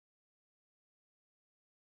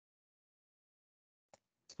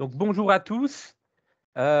Donc bonjour à tous,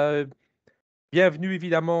 bienvenue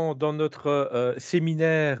évidemment dans notre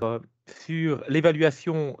séminaire sur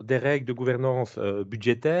l'évaluation des règles de gouvernance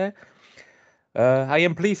budgétaire. I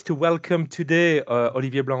am pleased to welcome today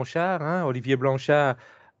Olivier Blanchard. Olivier Blanchard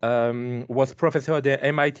was professor at the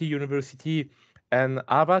MIT University and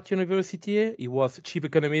Harvard University. He was chief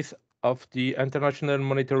economist of the Internationaal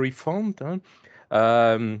Monetair Fonds.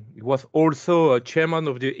 He was also chairman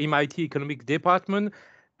of the MIT Economic Department.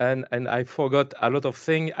 And I forgot a lot of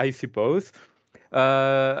things, I suppose.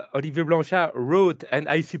 Olivier Blanchard wrote, and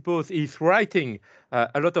I suppose he's writing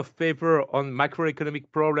a lot of paper on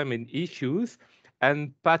macroeconomic problems and issues,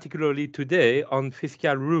 and particularly today on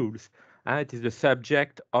fiscal rules. It is the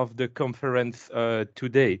subject of the conference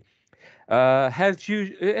today.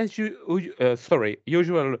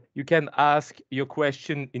 Usual, you can ask your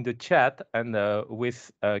question in the chat, and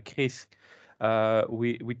with Chris,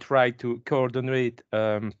 we try to coordinate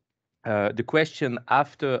the question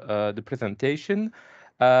after the presentation.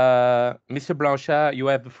 Mr. Blanchard, you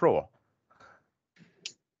have the floor.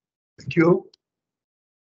 Thank you.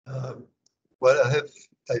 Well,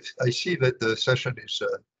 I see that the session is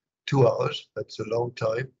 2 hours. That's a long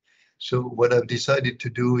time. So what I've decided to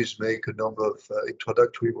do is make a number of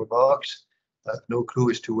introductory remarks. I have no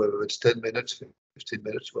clue as to whether it's 10 minutes, 15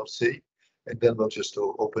 minutes, we'll see. And then we'll just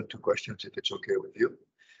open to questions if it's okay with you.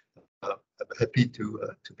 I'm happy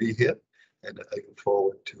to be here, and I look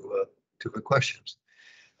forward to the questions.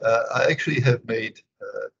 I actually have made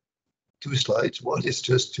 2 slides. One is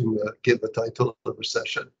just to give the title of the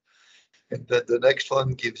session, and then the next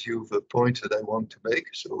one gives you the point that I want to make.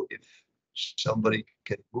 So if somebody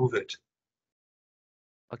can move it.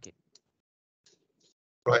 Okay.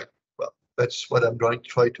 Right. Well, that's what I'm going to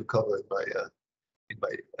try to cover in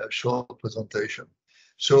my short presentation.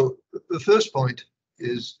 So the first point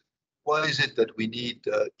is, why is it that we need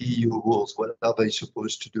EU rules? What are they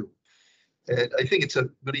supposed to do? And I think it's a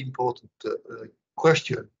very important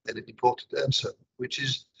question and an important answer, which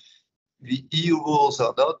is the EU rules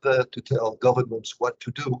are not there to tell governments what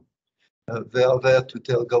to do. They are there to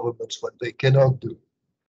tell governments what they cannot do.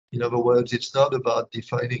 In other words, it's not about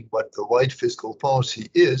defining what the right fiscal policy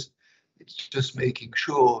is. It's just making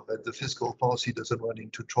sure that the fiscal policy doesn't run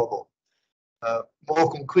into trouble.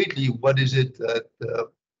 More concretely, what is it that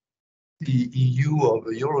the EU or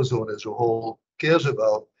the Eurozone as a whole cares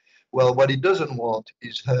about? Well, what it doesn't want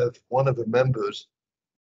is have one of the members,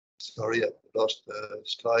 sorry, I've lost the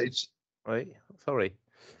slides. Right, sorry.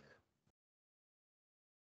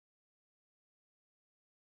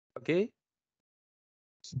 Okay.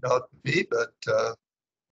 It's not me, but...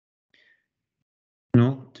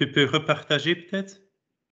 Non, tu peux repartager peut-être?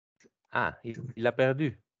 Ah, il a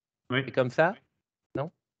perdu. Oui. C'est comme ça? Non?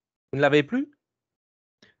 Vous ne l'avez plus?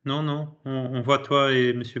 Non, non, on voit toi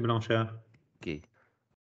et Monsieur Blanchard. Ok.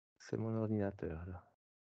 C'est mon ordinateur, là.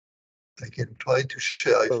 I can try to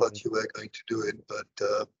share. I thought you were going to do it,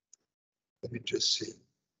 but let me just see.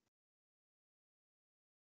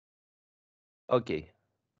 Okay.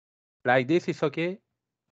 Like this is okay?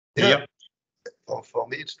 Yeah. For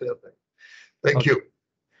me, it's perfect. Thank you.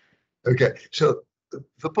 Okay. So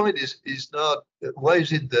the point is not why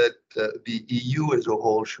is it that the EU as a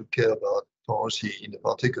whole should care about policy in a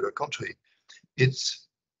particular country? It's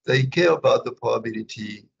they care about the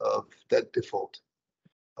probability of debt default,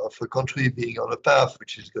 of a country being on a path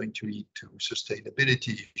which is going to lead to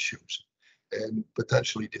sustainability issues and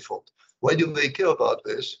potentially default. Why do they care about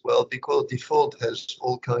this? Well, because default has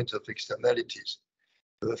all kinds of externalities.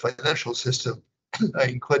 The financial system are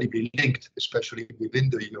incredibly linked, especially within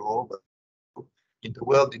the euro, but in the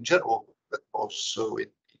world in general, but also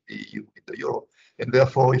in the EU, in the euro. And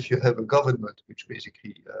therefore, if you have a government which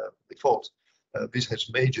basically defaults, this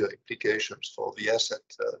has major implications for the asset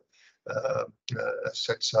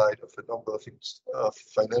side of a number of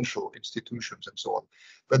financial institutions and so on.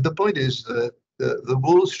 But the point is that the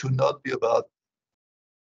rules should not be about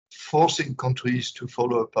forcing countries to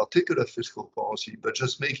follow a particular fiscal policy, but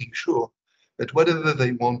just making sure that whatever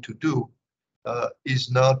they want to do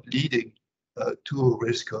is not leading to a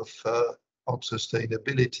risk of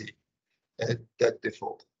unsustainability and debt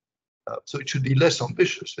default. So it should be less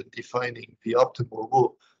ambitious in defining the optimal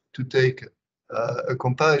rule. To take a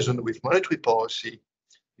comparison with monetary policy,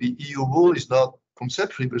 the EU rule is not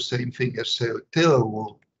conceptually the same thing as, say, a Taylor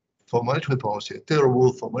rule for monetary policy. A Taylor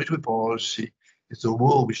rule for monetary policy is a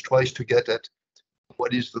rule which tries to get at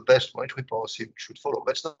what is the best monetary policy we should follow.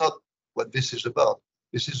 That's not what this is about.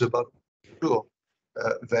 This is about sure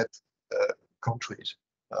that countries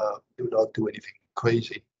do not do anything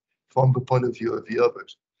crazy from the point of view of the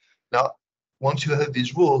others. Now, once you have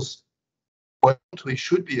these rules, what countries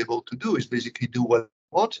should be able to do is basically do what they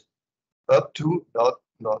want, up to not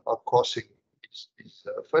crossing its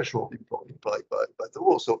threshold implied by the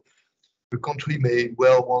rule. So the country may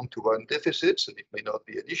well want to run deficits, and it may not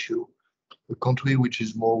be an issue. A country which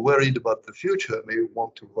is more worried about the future may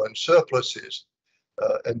want to run surpluses,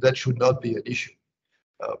 and that should not be an issue.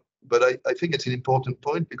 But I think it's an important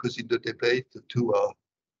point, because in the debate, the two are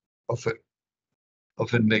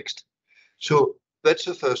often mixed. So that's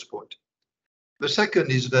the first point. The second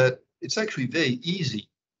is that it's actually very easy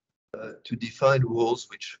to define rules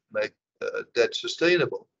which make debt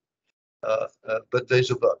sustainable, but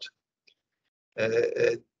there's a but.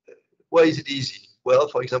 Why is it easy? Well,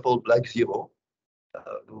 for example, Black Zero,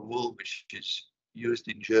 the rule which is used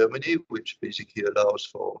in Germany, which basically allows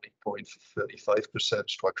for only 0.35%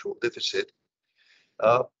 structural deficit.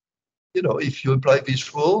 If you apply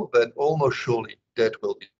this rule, then almost surely debt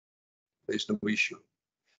will be, there's no issue.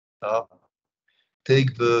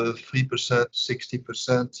 Take the 3%,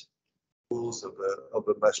 60% rules of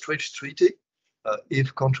the Maastricht Treaty.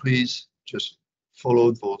 If countries just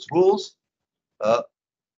followed those rules, that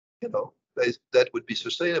would be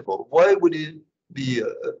sustainable. Why would it be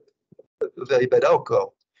a very bad outcome?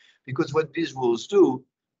 Because what these rules do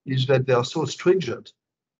is that they are so stringent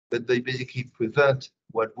that they basically prevent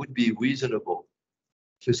what would be reasonable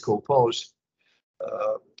fiscal policy.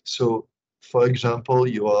 So, for example,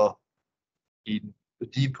 you are in a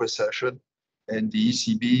deep recession, and the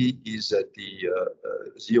ECB is at the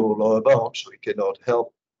zero lower bound, so it cannot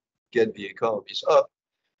help get the economies up.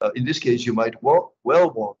 In this case, you might well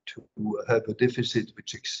want to have a deficit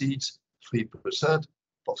which exceeds 3%,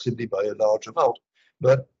 possibly by a large amount.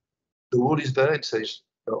 But the rule is there and says,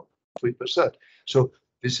 no, 3%. So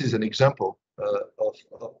this is an example of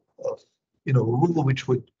a rule which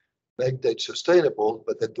would make that sustainable,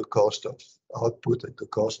 but at the cost of output, at the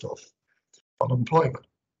cost of unemployment.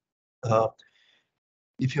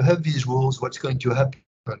 If you have these rules, what's going to happen?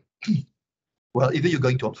 Well, either you're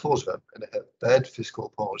going to enforce them and have bad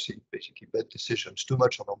fiscal policy, basically bad decisions, too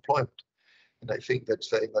much unemployment. And I think that's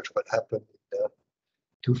very much what happened in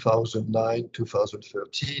 2009,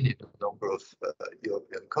 2013 in a number of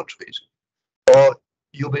European countries. Or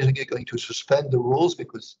you're basically going to suspend the rules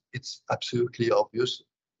because it's absolutely obvious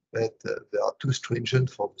that they are too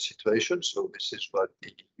stringent for the situation. So this is what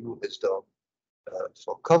the EU has done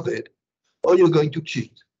for COVID. Or you're going to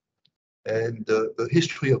cheat. And the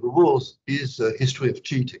history of the rules is a history of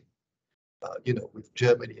cheating. With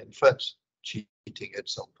Germany and France cheating at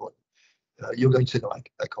some point. You're going to say, no,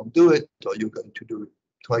 I can't do it, or you're going to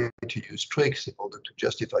try to use tricks in order to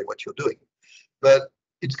justify what you're doing. But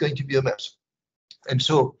it's going to be a mess. And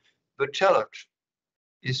so the challenge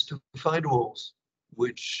is to find rules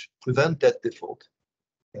which prevent that default.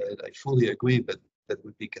 And I fully agree that that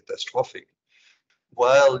would be catastrophic,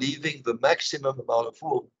 while leaving the maximum amount of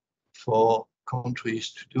room for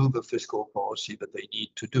countries to do the fiscal policy that they need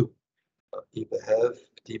to do. If they have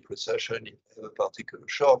a deep recession, if they have a particular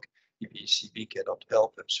shock, if the ECB cannot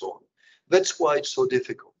help, and so on. That's why it's so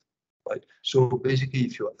difficult, right? So basically,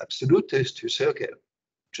 if you're absolutist, you say, okay,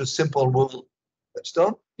 just simple rule, that's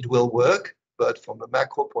done. It will work, but from a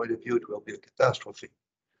macro point of view, it will be a catastrophe.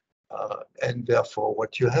 And therefore,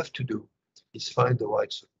 what you have to do is find the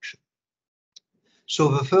right solution. So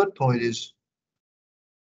the third point is,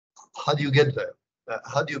 how do you get there?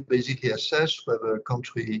 How do you basically assess whether a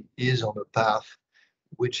country is on a path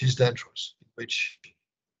which is dangerous, in which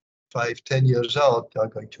 5-10 years out, they are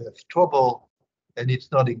going to have trouble, and it's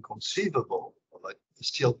not inconceivable, like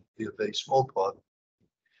still be a very small part,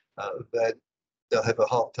 that they'll have a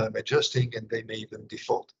hard time adjusting and they may even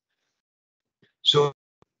default. So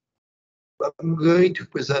I'm going to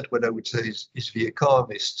present what I would say is the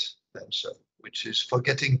economist answer, which is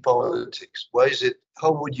forgetting politics. Why is it?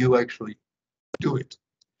 How would you actually do it?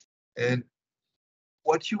 And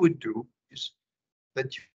what you would do is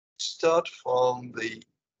that you start from the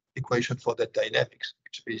equation for that dynamics,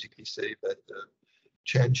 which basically say that the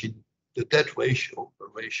change in the debt ratio, the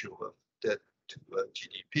ratio of debt to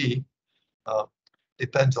GDP,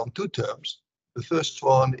 depends on two terms. The first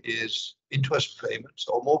one is interest payments,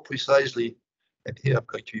 or more precisely, and here I'm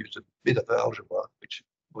going to use a bit of algebra, which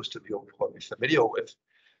most of you are probably familiar with.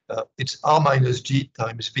 It's R minus G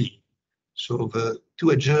times B. So the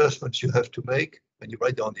two adjustments you have to make when you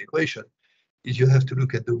write down the equation is you have to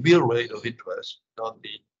look at the real rate of interest, not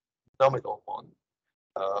the nominal one.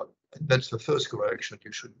 And that's the first correction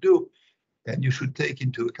you should do. And you should take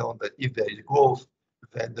into account that if there is growth,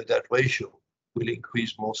 then the debt ratio will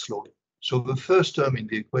increase more slowly. So the first term in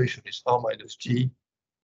the equation is R minus G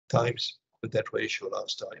times the debt ratio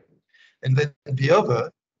last time. And then the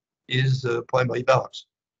other is the primary balance.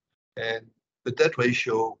 And the debt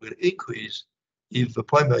ratio will increase if the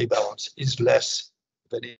primary balance is less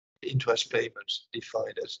than interest payments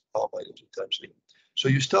defined as R minus 2 times V. So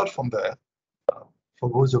you start from there. For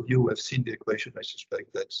those of you who have seen the equation, I suspect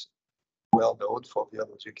that's well known. For the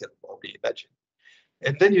others, you can probably imagine.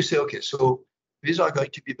 And then you say, okay, so these are going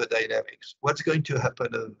to be the dynamics. What's going to happen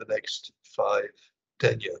in the next 5,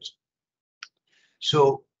 10 years?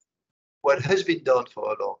 So what has been done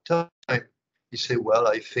for a long time, you say, well,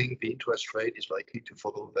 I think the interest rate is likely to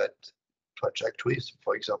follow that trajectory. So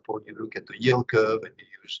for example, you look at the yield curve and you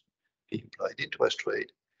use the implied interest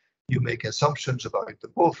rate. You make assumptions about the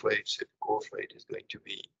growth rates. If the growth rate is going to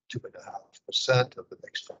be 2.5% over the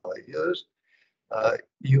next 5 years,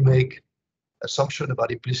 you make assumption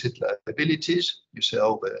about implicit liabilities. You say,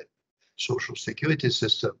 oh, the social security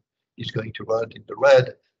system is going to run in the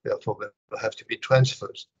red, therefore there will have to be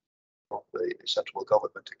transfers from the central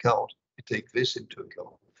government account. You take this into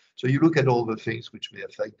account. So you look at all the things which may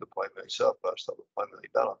affect the primary surplus or the primary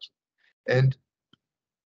balance. And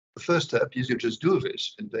the first step is you just do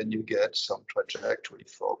this, and then you get some trajectory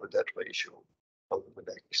for the debt ratio over the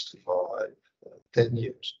next 5, 10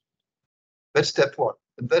 years. That's step one,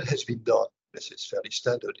 and that has been done. This is fairly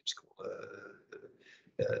standard. It's called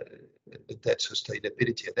the debt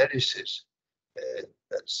sustainability analysis.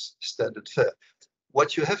 That's standard fare.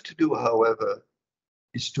 What you have to do, however,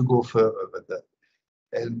 is to go further than that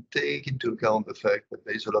and take into account the fact that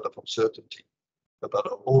there's a lot of uncertainty about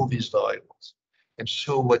all these variables. And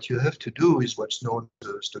so what you have to do is what's known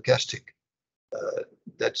as stochastic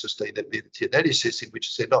debt sustainability analysis, in which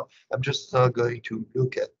you say, no, I'm just not going to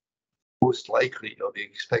look at most likely or the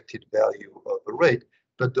expected value of the rate,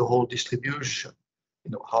 but the whole distribution.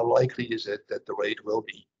 You know, how likely is it that the rate will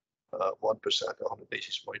be 1% or 100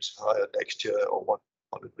 basis points higher next year or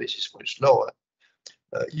 100 basis points lower?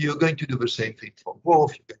 You're going to do the same thing for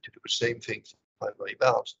growth. You're going to do the same thing for primary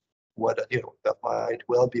balance. There might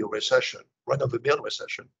well be a recession, run-of-the-mill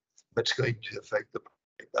recession, that's going to affect the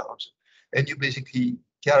primary balance. And you basically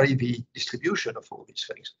carry the distribution of all these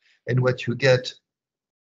things. And what you get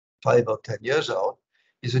 5 or 10 years out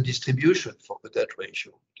is a distribution for the debt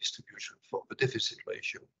ratio, distribution for the deficit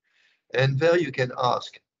ratio. And there you can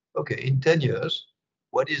ask, okay, in 10 years,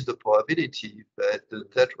 what is the probability that the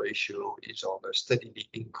debt ratio is on a steadily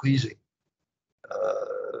increasing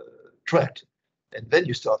trend? And then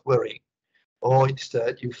you start worrying. Or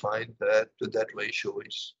instead, you find that the debt ratio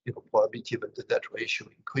is, probability that the debt ratio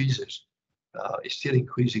increases is still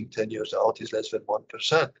increasing 10 years out is less than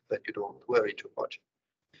 1%, then you don't worry too much.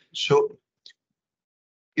 So,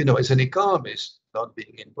 as an economist, not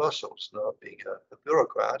being in Brussels, not being a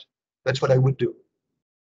bureaucrat, that's what I would do.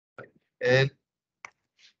 And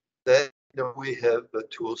then we have the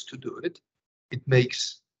tools to do it.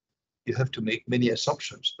 You have to make many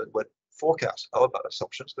assumptions, but what forecasts are about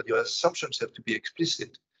assumptions, but your assumptions have to be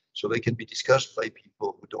explicit so they can be discussed by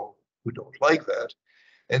people who don't like that.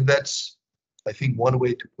 And that's, I think, one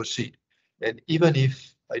way to proceed. And even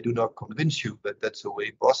if I do not convince you that that's the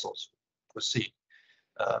way Brussels proceed,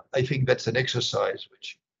 I think that's an exercise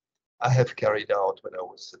which I have carried out when I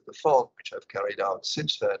was at the fund, which I've carried out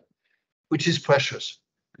since then, which is precious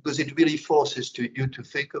because it really forces you to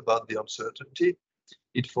think about the uncertainty.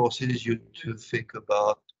 It forces you to think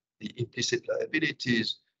about the implicit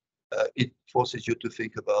liabilities. It forces you to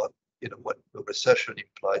think about, what the recession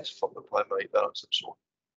implies from the primary balance and so on.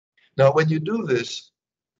 Now, when you do this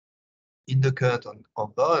in the current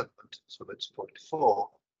environment, so that's point 4,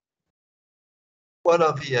 what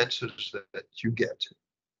are the answers that you get?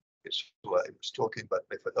 So I was talking about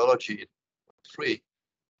methodology in 3,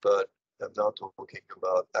 but I'm now talking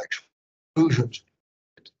about actual conclusions.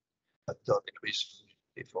 I've done it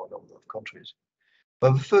recently for a number of countries.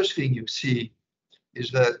 But the first thing you see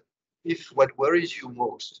is that if what worries you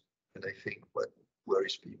most, and I think what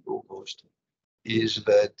worries people most, is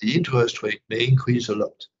that the interest rate may increase a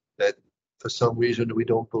lot, that for some reason we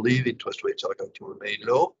don't believe interest rates are going to remain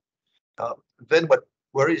low, then what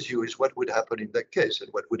worries you is what would happen in that case. And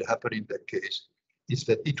what would happen in that case is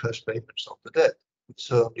that interest payments on the debt would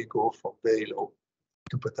certainly go from very low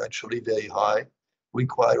to potentially very high,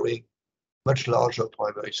 requiring much larger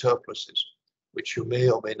primary surpluses, which you may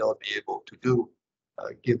or may not be able to do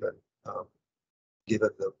given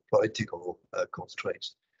the political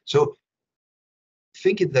constraints. So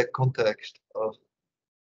think in that context of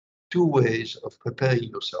 2 ways of preparing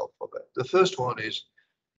yourself for that. The first one is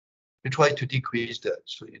you try to decrease that.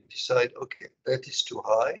 So you decide, okay, that is too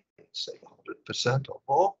high, say 100% or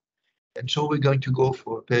more. And so we're going to go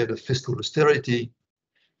for a period of fiscal austerity,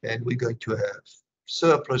 and we're going to have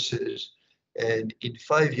surpluses, And in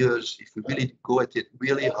 5 years, if we really go at it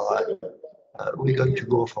really high, we're going to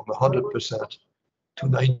go from 100% to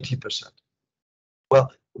 90%.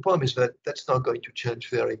 Well, the problem is that that's not going to change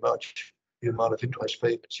very much the amount of interest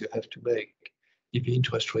payments you have to make if the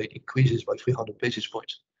interest rate increases by 300 basis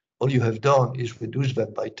points. All you have done is reduce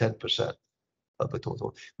them by 10% of the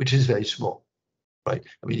total, which is very small, right?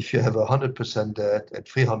 I mean, if you have 100% debt at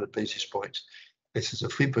 300 basis points, this is a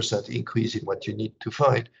 3% increase in what you need to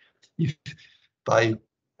find. If by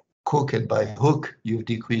crook and by hook, you've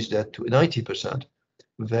decreased that to 90%,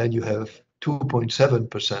 then you have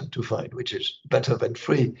 2.7% to find, which is better than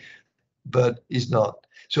 3, but is not.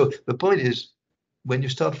 So the point is, when you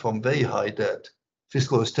start from very high debt,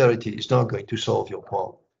 fiscal austerity is not going to solve your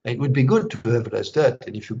problem. And it would be good to have less debt,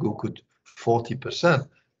 and if you go good 40%,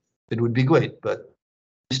 it would be great, but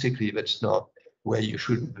realistically, that's not where you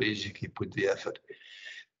should basically put the effort.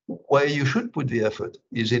 Where you should put the effort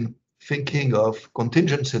is in thinking of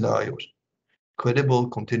contingent scenarios, credible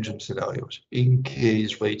contingent scenarios, in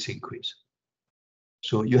case rates increase.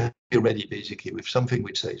 So you have to be ready basically with something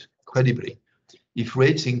which says, credibly, if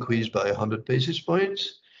rates increase by 100 basis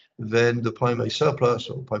points, then the primary surplus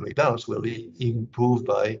or primary balance will improve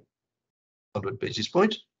by 100 basis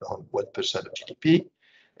points, around 1% of GDP,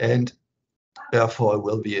 and therefore I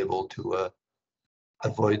will be able to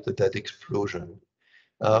avoid the debt explosion.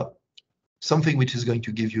 Something which is going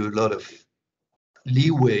to give you a lot of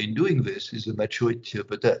leeway in doing this is the maturity of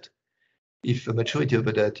the debt. If the maturity of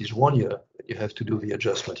the debt is 1 year, you have to do the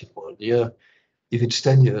adjustment in 1 year. If it's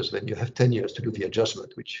 10 years, then you have 10 years to do the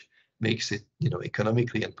adjustment, which makes it,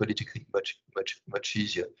 economically and politically much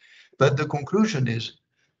easier. But the conclusion is,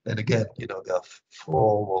 and again, there are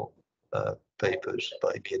formal papers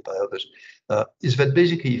by me and by others, is that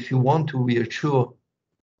basically if you want to reassure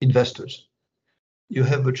investors, you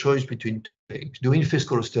have a choice between two things. Doing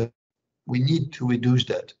fiscal austerity, we need to reduce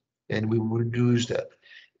that, and we will reduce that.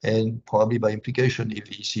 And probably by implication, if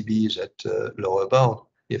the ECB is at lower bound,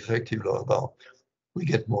 the effective lower bound, we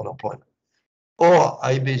get more unemployment. Or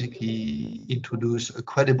I basically introduce a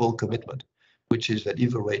credible commitment, which is that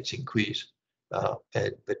if the rates increase,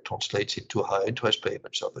 and that translates into higher interest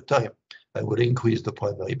payments over time, I would increase the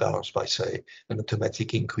primary balance by, say, an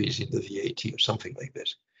automatic increase in the VAT or something like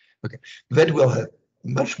this. Okay, that will have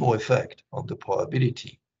much more effect on the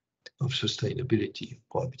probability of sustainability,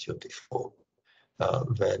 probability of default,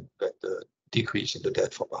 than the decrease in the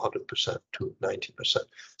debt from 100% to 90%.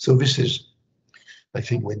 So this is, I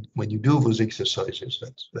think, when you do those exercises,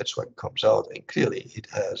 that's what comes out, and clearly it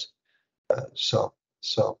has some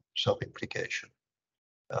implication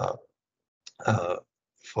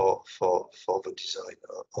for the design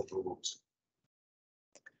of the rules.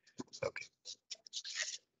 Okay,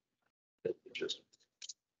 let me just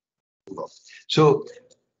move on. So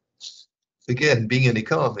again, being an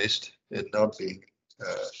economist and not being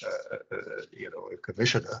a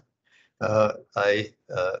commissioner, I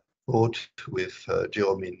wrote with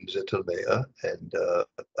Jerome Zettelmeyer and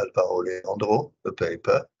Alvaro Leandro a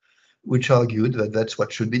paper which argued that that's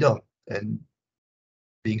what should be done. And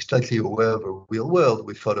being slightly aware of the real world,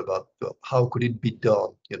 we thought about how could it be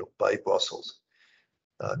done, by Brussels,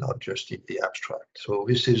 not just in the abstract. So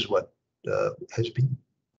this is what has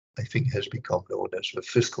become known as the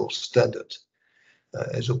fiscal standards,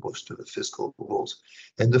 as opposed to the fiscal rules.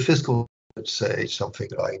 And the fiscal standards say something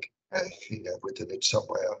like, I think I've written it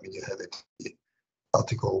somewhere, you have it in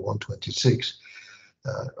Article 126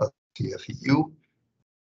 of the FEU.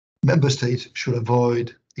 Member states should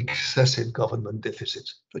avoid excessive government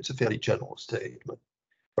deficits. So it's a fairly general statement,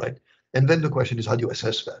 right? And then the question is, how do you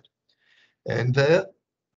assess that? And there,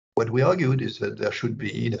 what we argued is that there should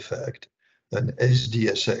be, in effect, an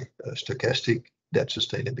SDSA, a stochastic debt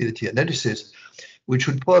sustainability analysis, which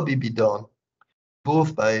should probably be done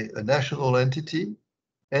both by a national entity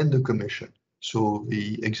and the Commission. So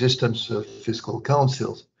the existence of fiscal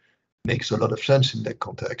councils makes a lot of sense in that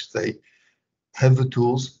context. They have the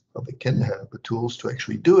tools, or they can have the tools to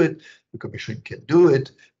actually do it. The Commission can do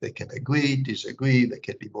it. They can agree, disagree. They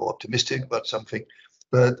can be more optimistic about something.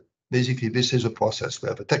 But basically, this is a process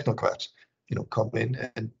where the technocrats, come in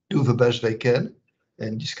and do the best they can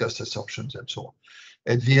and discuss assumptions and so on.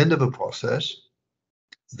 At the end of the process,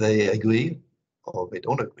 they agree, or they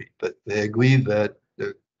don't agree, but they agree that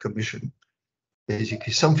the Commission,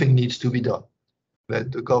 basically something needs to be done,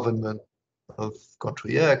 that the government of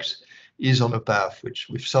country X is on a path which,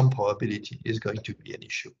 with some probability, is going to be an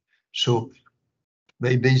issue. So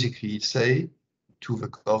they basically say to the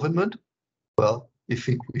government, well, you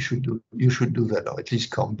think you should do that, or at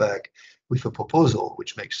least come back with a proposal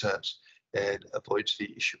which makes sense and avoids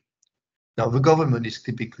the issue. Now, the government is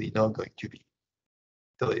typically not going to be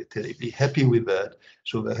terribly happy with that,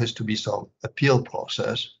 so there has to be some appeal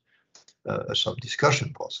process, some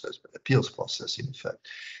discussion process, but appeals process in effect.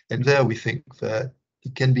 And there we think that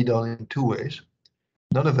it can be done in two ways,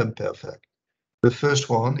 none of them perfect. The first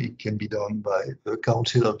one, it can be done by the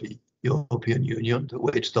Council of the European Union, the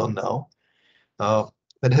way it's done now.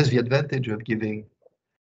 That has the advantage of giving,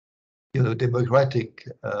 democratic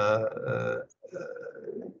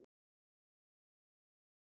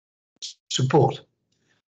support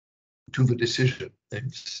to the decision, and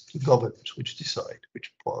it's the governments which decide,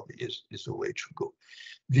 which probably is the way it should go.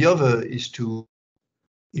 The other is to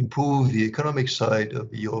improve the economic side of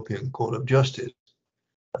the European Court of Justice.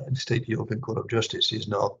 The State European Court of Justice is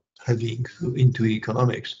not heavy into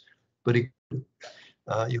economics, but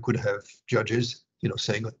you could have judges,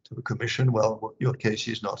 saying to the Commission, well, your case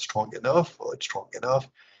is not strong enough, or it's strong enough,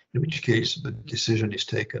 in which case the decision is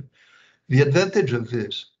taken. The advantage of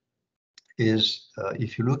this is,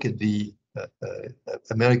 if you look at the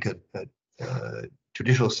American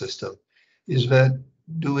judicial system, is that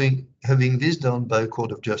having this done by a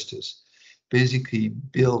court of justice basically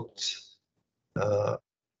built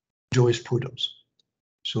jurisprudence.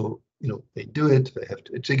 So, they do it, they have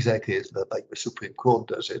to, it's exactly like the Supreme Court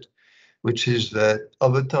does it, which is that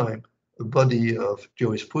over time, a body of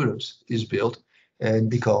jurisprudence is built and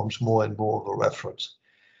becomes more and more of a reference,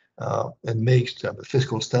 and makes the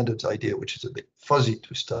fiscal standards idea, which is a bit fuzzy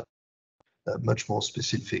to start, much more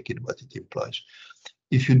specific in what it implies.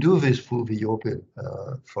 If you do this through the European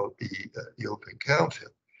Council,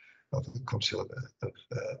 of the Council of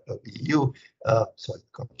the EU, Council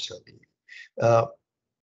of the EU,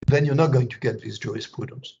 then you're not going to get this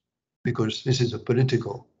jurisprudence, because this is a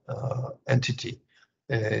political entity,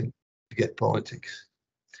 and you get politics.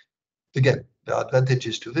 Again, there are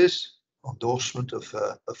advantages to this, endorsement of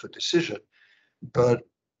a decision, but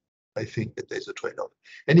I think that there's a trade-off.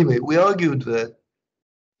 Anyway, we argued that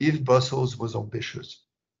if Brussels was ambitious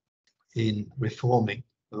in reforming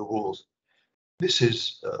the rules, this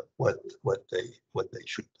is what they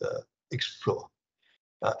should explore.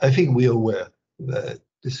 I think we are aware that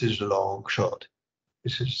this is a long shot.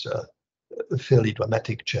 This is a fairly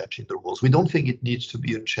dramatic change in the rules. We don't think it needs to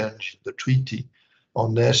be a change in the treaty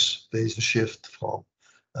unless there is a shift from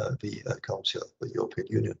the Council of the European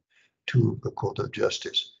Union to the Court of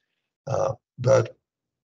Justice. But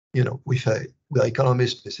we say, we're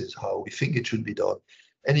economists, this is how we think it should be done.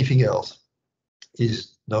 Anything else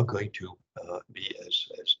is not going to be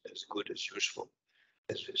as good, as useful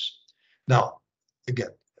as this. Now,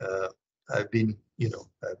 again, I've been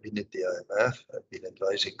at the IMF, I've been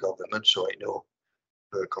advising government, so I know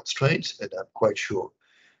the constraints, and I'm quite sure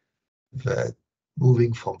that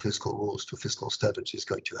moving from fiscal rules to fiscal standards is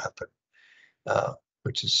going to happen,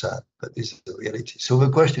 which is sad, but this is the reality. So the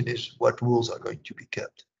question is, what rules are going to be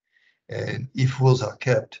kept? And if rules are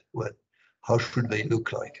kept, how should they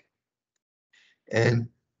look like? And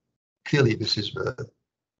clearly, this is the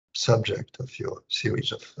subject of your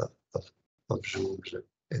series of Zooms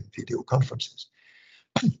and video conferences.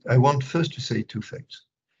 I want first to say two things.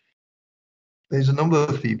 There's a number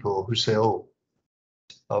of people who say, oh,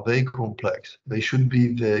 are very complex. They should be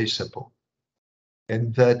very simple.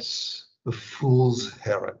 And that's a fool's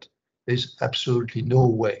errand. There's absolutely no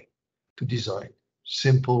way to design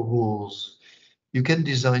simple rules. You can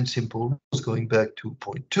design simple rules going back to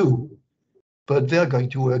point 2, but they're going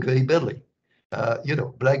to work very badly.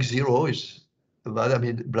 Black zero is a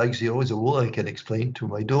rule I can explain to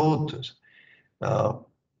my daughters.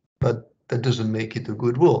 But that doesn't make it a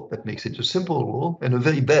good rule. That makes it a simple rule, and a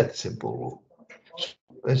very bad simple rule.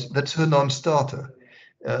 That's a non-starter.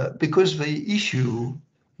 Because the issue,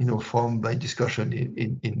 from my discussion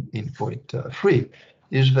in point 3,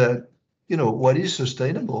 is that, what is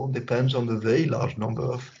sustainable depends on the very large number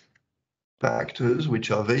of factors which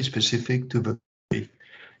are very specific to the country.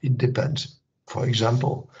 It depends, for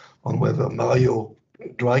example, on whether Mario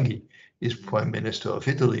Draghi is Prime Minister of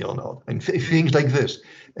Italy or not, and things like this.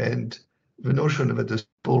 And the notion that the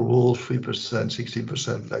simple rule, 3%,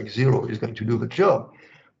 16%, like zero, is going to do the job,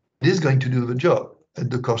 it is going to do the job at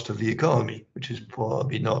the cost of the economy, which is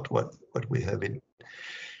probably not what we have in.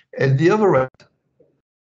 And the other end,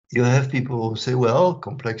 you have people who say, well,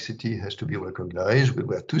 complexity has to be recognized. We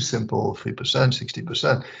were too simple, 3%,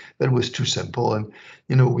 60%. That was too simple. And,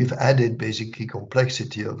 we've added basically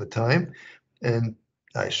complexity over time. And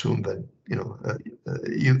I assume that,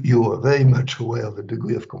 you are very much aware of the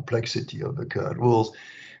degree of complexity of the current rules.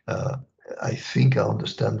 I think I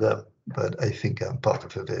understand them, but I think I'm part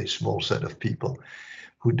of a very small set of people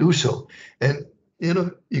who do so. And,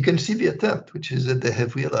 you can see the attempt, which is that they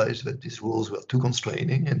have realized that these rules were too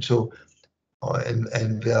constraining, and so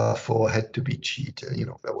and therefore had to be cheated.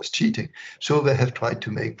 There was cheating. So they have tried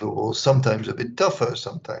to make the rules sometimes a bit tougher,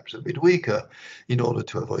 sometimes a bit weaker, in order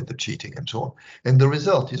to avoid the cheating and so on. And the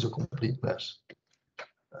result is a complete mess,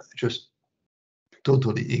 just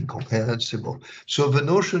totally incomprehensible. So the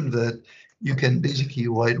notion that you can basically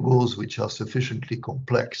write rules which are sufficiently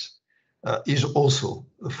complex is also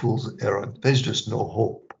a fool's errand. There's just no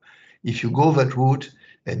hope. If you go that route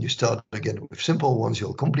and you start again with simple ones,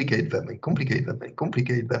 you'll complicate them and complicate them and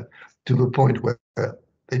complicate them to the point where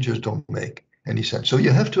they just don't make any sense. So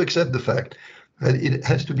you have to accept the fact that it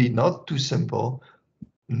has to be not too simple,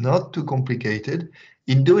 not too complicated.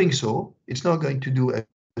 In doing so, it's not going to do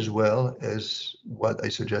as well as what I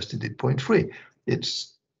suggested in point 3.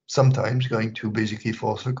 It's sometimes going to basically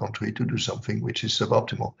force a country to do something which is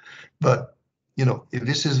suboptimal. But, if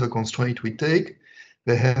this is the constraint we take,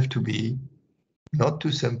 they have to be not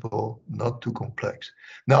too simple, not too complex.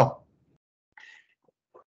 Now,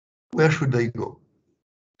 where should they go?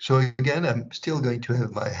 So again, I'm still going to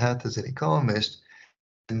have my hat as an economist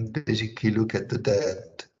and basically look at the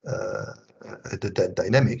debt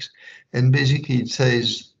dynamics. And basically it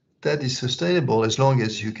says that is sustainable as long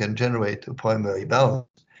as you can generate a primary balance,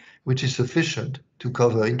 which is sufficient to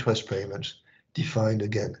cover interest payments, defined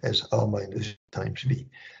again as R minus times B.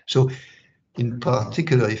 So in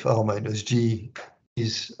particular, if R minus G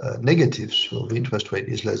is negative, so the interest rate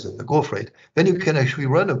is less than the growth rate, then you can actually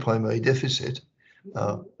run a primary deficit.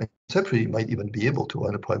 Conceptually, you might even be able to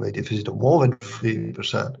run a primary deficit of more than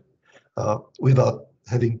 3% without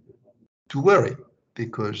having to worry,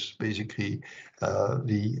 because basically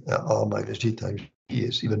the R minus G times B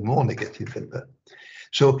is even more negative than that.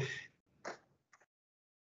 So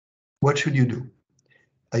what should you do?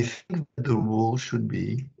 I think the rule should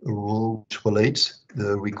be a rule which relates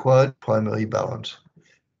the required primary balance,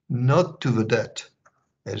 not to the debt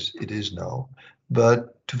as it is now,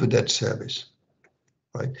 but to the debt service,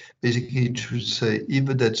 right? Basically, it should say if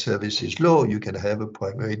the debt service is low, you can have a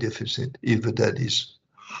primary deficit. If the debt is,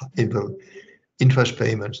 if the interest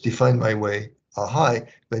payments defined my way are high,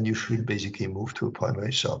 then you should basically move to a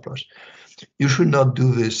primary surplus. You should not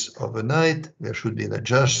do this overnight. There should be an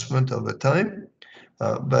adjustment over time.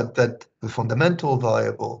 But that the fundamental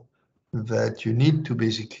variable that you need to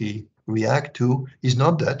basically react to is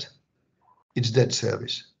not debt, it's debt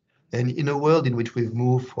service. And in a world in which we've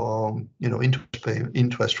moved from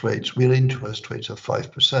interest rates, real interest rates of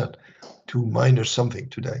 5% to minus something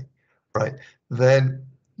today, right? Then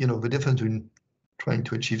the difference between trying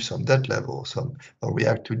to achieve some debt level or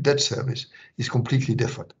react to debt service is completely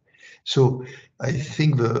different. So I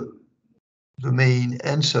think the main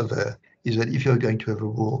answer there is that if you're going to have a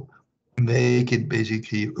rule, make it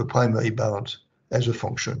basically a primary balance as a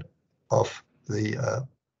function of the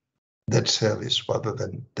debt service rather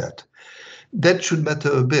than debt. Debt should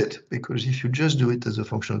matter a bit, because if you just do it as a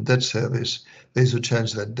function of debt service, there's a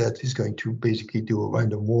chance that debt is going to basically do a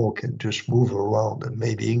random walk and just move around and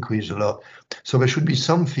maybe increase a lot. So there should be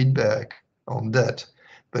some feedback on debt,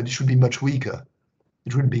 but it should be much weaker.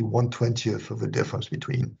 It would be 1/20th of the difference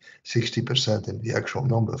between 60% and the actual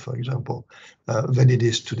number, for example, than it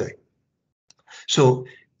is today. So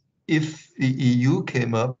if the EU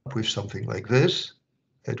came up with something like this,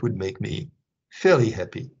 it would make me fairly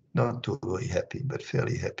happy, not totally happy, but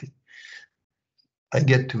fairly happy. I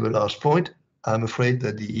get to the last point. I'm afraid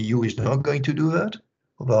that the EU is not going to do that.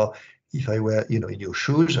 Although if I were in your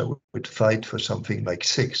shoes, I would fight for something like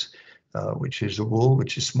 6, which is a rule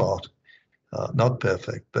which is smart. Not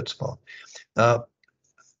perfect, but smart.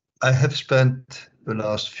 I have spent the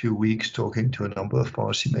last few weeks talking to a number of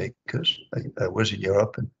policymakers. I was in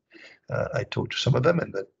Europe and I talked to some of them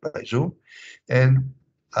and by Zoom. And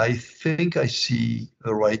I think I see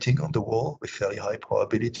the writing on the wall with fairly high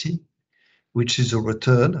probability, which is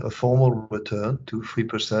a formal return to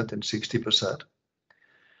 3% and 60%.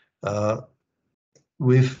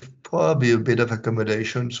 With probably a bit of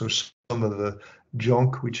accommodation, so some of the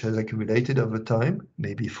junk which has accumulated over time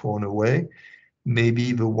may be thrown away.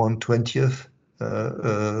 Maybe the 1/20th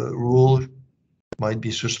rule might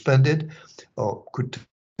be suspended, or could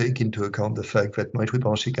take into account the fact that monetary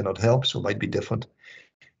policy cannot help, so it might be different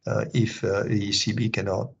if the ECB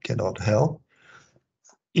cannot help.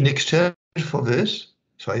 In exchange for this,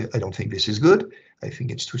 so I don't think this is good. I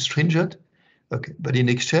think it's too stringent. Okay, but in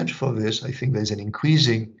exchange for this, I think there's an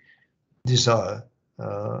increasing desire,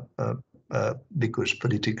 because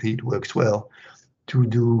politically it works well, to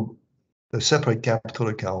do a separate capital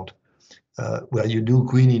account where you do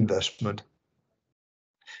green investment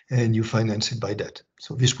and you finance it by debt.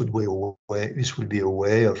 So this would be a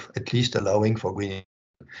way of at least allowing for green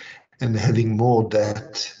and having more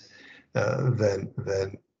debt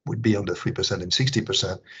than would be under 3% and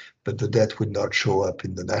 60%, but the debt would not show up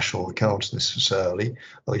in the national accounts necessarily,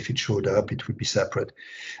 or if it showed up, it would be separate.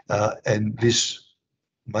 And this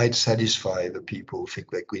might satisfy the people who think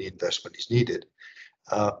that green investment is needed.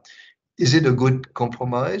 Is it a good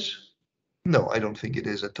compromise? No, I don't think it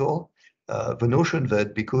is at all. The notion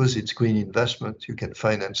that because it's green investment, you can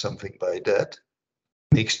finance something by debt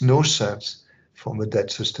makes no sense from a debt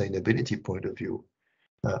sustainability point of view.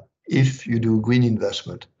 If you do green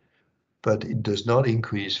investment, but it does not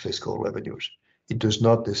increase fiscal revenues, it does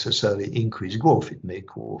not necessarily increase growth, it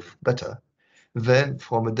makes growth better, then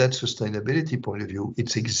from a debt sustainability point of view,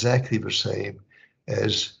 it's exactly the same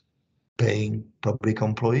as paying public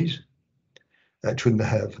employees. That shouldn't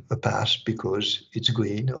have a pass because it's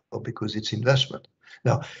green or because it's investment.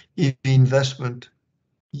 Now, if the investment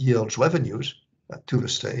yields revenues to the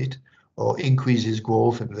state or increases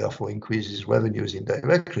growth and therefore increases revenues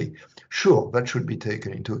indirectly, sure, that should be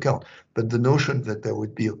taken into account. But the notion that there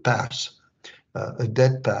would be a pass, a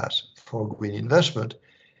debt pass for green investment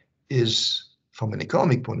is, from an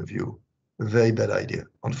economic point of view, a very bad idea.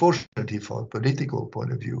 Unfortunately, from a political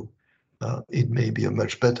point of view, it may be a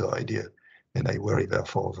much better idea. And I worry,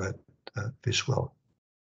 therefore, that this will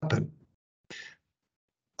happen.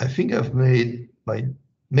 I think I've made my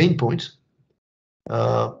main points,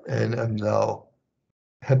 and I'm now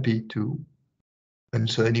happy to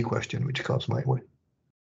answer any question which comes my way.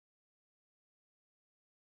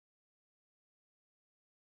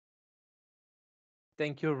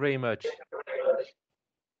 Thank you very much.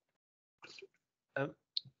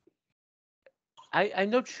 I'm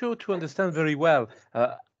not sure to understand very well.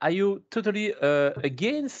 Are you totally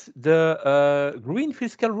against the green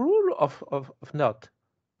fiscal rule of not?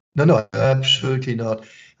 No, absolutely not.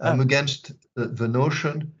 I'm against the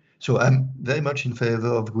notion. So I'm very much in favor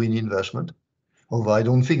of green investment, although I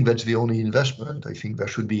don't think that's the only investment. I think there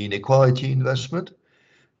should be inequality investment.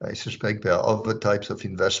 I suspect there are other types of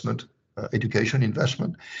investment, education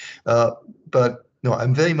investment. But no,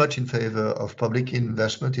 I'm very much in favor of public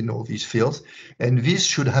investment in all these fields, and this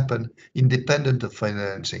should happen independent of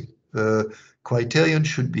financing. The criterion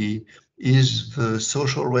should be, is the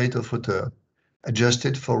social rate of return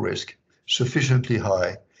adjusted for risk sufficiently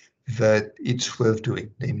high that it's worth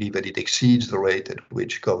doing, namely that it exceeds the rate at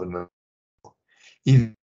which government.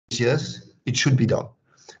 If yes, it should be done.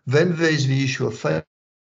 Then there is the issue of finance.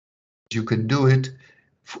 You can do it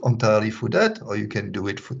entirely for debt, or you can do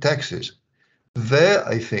it for taxes. There,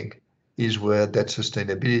 I think, is where debt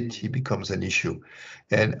sustainability becomes an issue.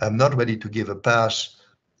 And I'm not ready to give a pass,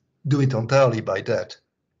 do it entirely by debt,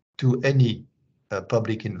 to any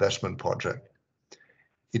public investment project.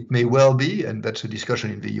 It may well be, and that's a discussion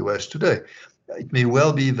in the US today, it may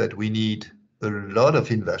well be that we need a lot of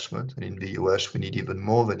investment, and in the US we need even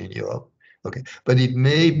more than in Europe. Okay, but it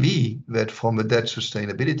may be that from a debt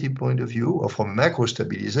sustainability point of view, or from a macro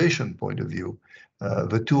stabilization point of view,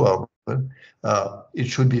 the two are it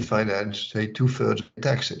should be financed, say, 2/3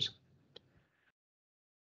 taxes.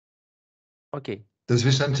 Okay. Does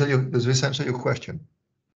this answer your question?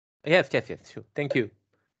 Yes, sure. Thank you.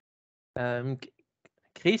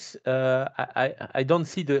 Chris, I don't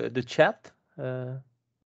see the chat.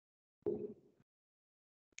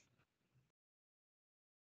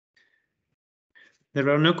 There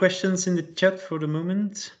are no questions in the chat for the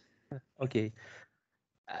moment. Okay.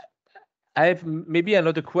 I have maybe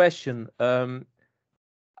another question.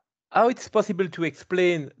 How it's possible to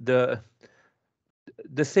explain the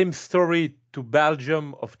same story to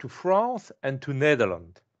Belgium or to France and to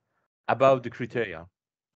Netherlands about the criteria?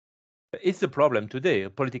 It's the problem today, a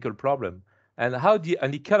political problem. And how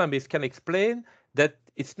an economist can explain that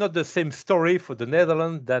it's not the same story for the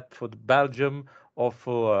Netherlands that for Belgium or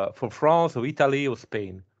for France or Italy or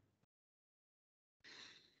Spain?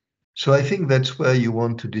 So I think that's where you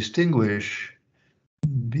want to distinguish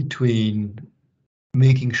between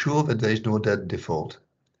making sure that there is no debt default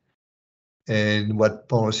and what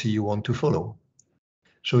policy you want to follow.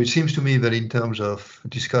 So it seems to me that in terms of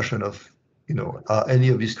discussion of, are any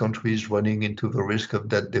of these countries running into the risk of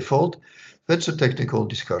debt default? That's a technical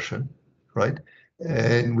discussion, right?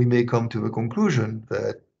 And we may come to a conclusion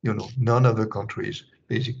that, none of the countries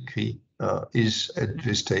basically is at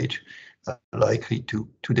this stage likely to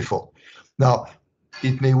default. Now,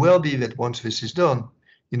 it may well be that once this is done,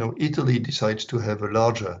 Italy decides to have a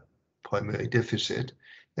larger primary deficit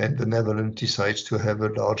and the Netherlands decides to have a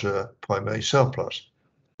larger primary surplus.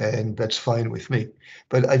 and that's fine with me.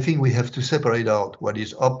 But I think we have to separate out what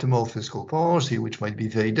is optimal fiscal policy, which might be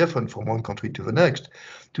very different from one country to the next,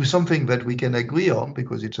 to something that we can agree on,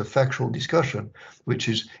 because it's a factual discussion, which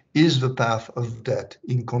is the path of debt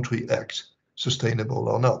in country X sustainable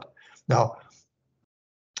or not? Now,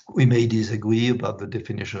 we may disagree about the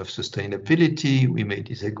definition of sustainability. We may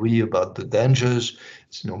disagree about the dangers.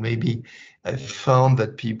 Maybe I've found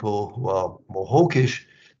that people who are more hawkish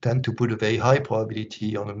tend to put a very high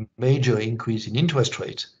probability on a major increase in interest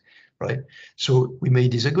rates, right? So we may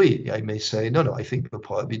disagree. I may say, no, I think the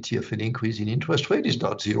probability of an increase in interest rate is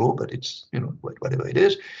not zero, but it's, whatever it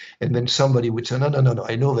is. And then somebody would say, no,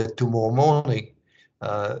 I know that tomorrow morning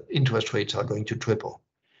interest rates are going to triple.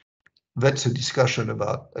 That's a discussion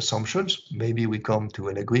about assumptions. Maybe we come to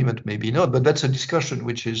an agreement, maybe not, but that's a discussion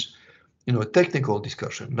which is, a technical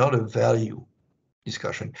discussion, not a value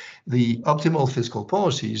discussion. The optimal fiscal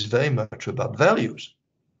policy is very much about values,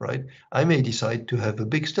 right? I may decide to have a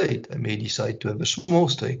big state. I may decide to have a small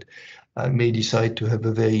state. I may decide to have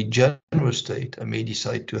a very generous state. I may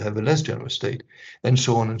decide to have a less generous state, and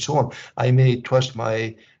so on and so on. I may trust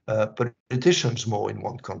my politicians more in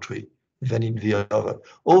one country than in the other.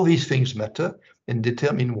 All these things matter and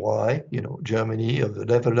determine why, Germany or the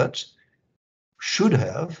Netherlands should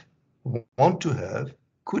have, want to have,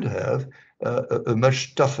 could have a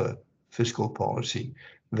much tougher fiscal policy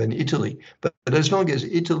than Italy. But as long as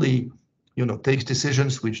Italy, takes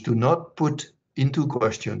decisions which do not put into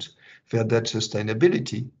questions their debt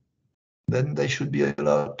sustainability, then they should be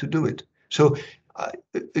allowed to do it. So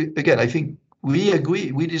again, I think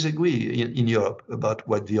we disagree in Europe about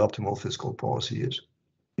what the optimal fiscal policy is.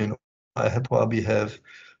 I probably have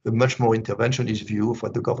a much more interventionist view of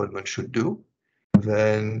what the government should do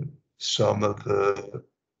than some of the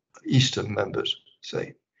Eastern members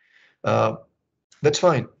say. That's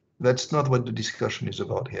fine. That's not what the discussion is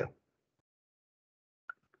about here.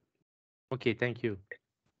 Okay, thank you.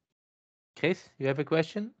 Chris, you have a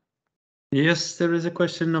question? Yes, there is a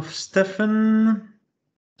question of Stefan.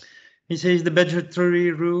 He says the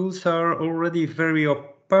budgetary rules are already very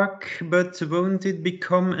opaque, but won't it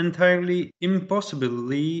become entirely impossible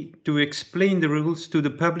to explain the rules to the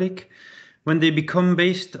public when they become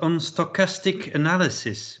based on stochastic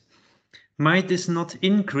analysis? Might this not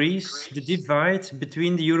increase the divide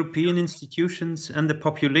between the European institutions and the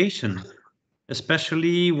population,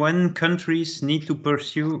 especially when countries need to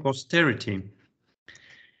pursue austerity?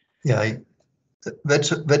 Yeah,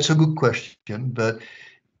 that's a good question, but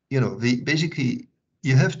basically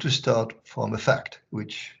you have to start from a fact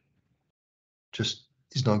which just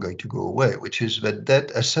is not going to go away, which is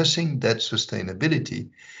that assessing debt sustainability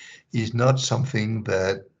is not something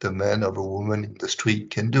that the man or the woman in the street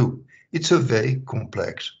can do. It's a very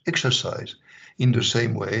complex exercise, in the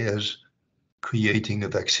same way as creating a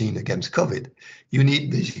vaccine against COVID. You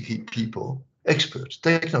need basically people, experts,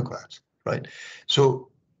 technocrats, right? So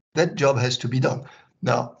that job has to be done.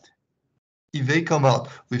 Now, if they come out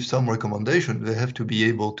with some recommendation, they have to be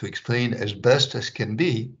able to explain as best as can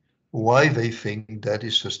be why they think that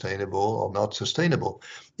is sustainable or not sustainable.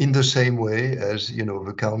 In the same way as,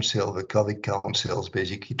 the council, the COVID councils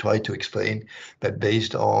basically try to explain that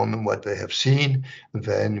based on what they have seen,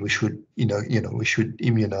 then we should, we should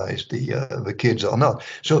immunize the kids or not.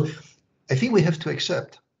 So I think we have to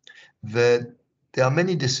accept that there are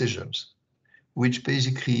many decisions which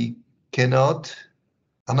basically are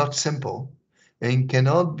not simple and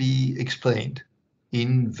cannot be explained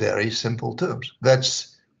in very simple terms.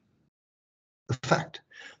 That's a fact.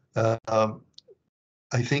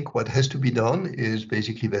 I think what has to be done is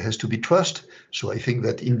basically there has to be trust. So I think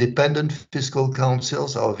that independent fiscal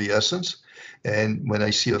councils are the essence. And when I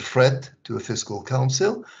see a threat to a fiscal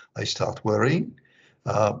council, I start worrying.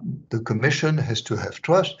 The Commission has to have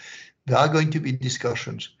trust. There are going to be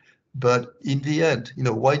discussions. But in the end,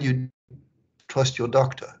 why do you trust your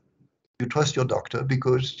doctor? You trust your doctor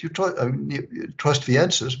because you trust the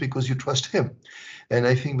answers because you trust him. And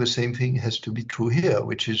I think the same thing has to be true here,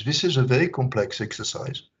 which is this is a very complex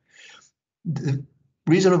exercise. The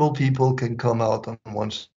reasonable people can come out on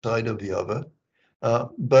one side or the other,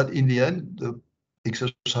 but in the end, the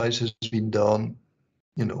exercise has been done,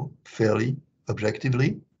 fairly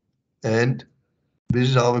objectively, and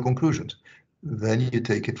these are the conclusions. Then you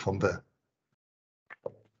take it from there.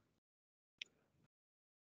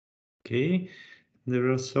 Okay,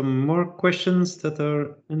 there are some more questions that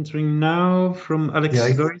are entering now from Alex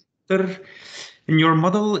Goiter. In your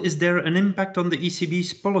model, is there an impact on the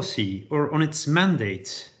ECB's policy or on its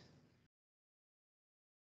mandate?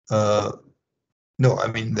 No,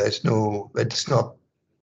 I mean, it's not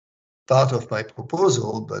part of my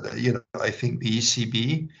proposal, but I think the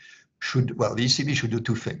ECB should, the ECB should do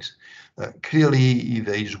two things. Clearly, if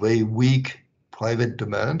there is very weak private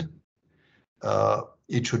demand,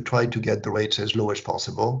 it should try to get the rates as low as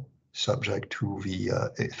possible, subject to the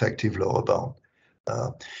effective lower bound.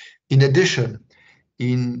 In addition,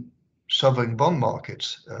 in sovereign bond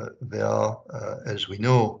markets, there are, as we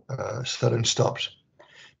know, certain stops,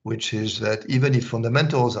 which is that even if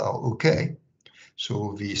fundamentals are okay,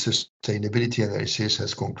 so the sustainability analysis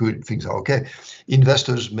has concluded things are okay,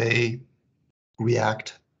 investors may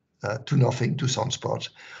react to nothing, to sunspots,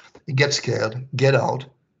 get scared, get out,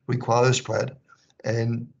 require a spread,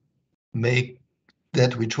 and make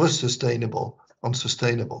that which was sustainable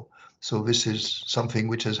unsustainable. So this is something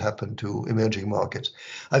which has happened to emerging markets.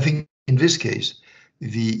 I think in this case,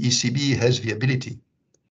 the ECB has the ability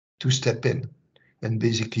to step in and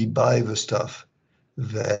basically buy the stuff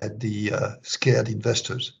that the scared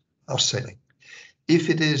investors are selling. If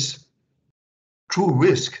it is true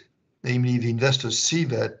risk, namely the investors see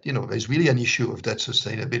that there's really an issue of that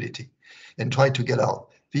sustainability and try to get out,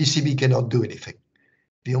 the ECB cannot do anything.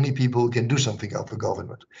 The only people who can do something are the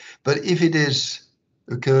government. But if it is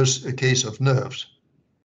a case of nerves,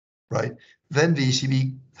 right, then the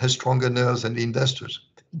ECB has stronger nerves than the investors.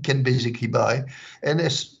 It can basically buy, and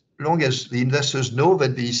as long as the investors know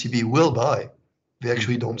that the ECB will buy, they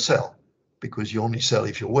actually don't sell, because you only sell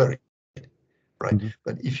if you're worried, right? Mm-hmm.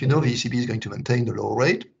 But if you know the ECB is going to maintain the low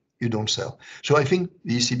rate, you don't sell. So I think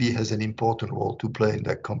the ECB has an important role to play in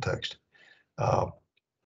that context.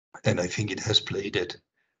 And I think it has played it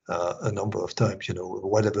a number of times,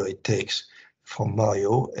 whatever it takes, from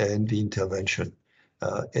Mario and the intervention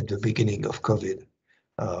at the beginning of COVID,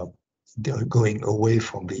 they're going away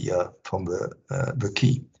from the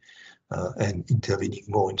key and intervening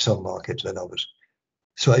more in some markets than others.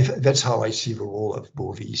 So that's how I see the role of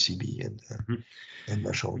both the ECB and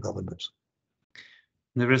national governments.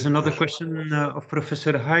 There is another question of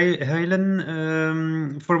Professor Heilen.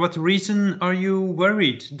 For what reason are you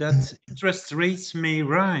worried that interest rates may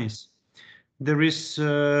rise? There is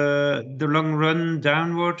the long-run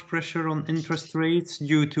downward pressure on interest rates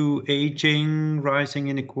due to aging, rising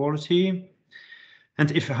inequality.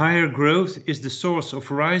 And if higher growth is the source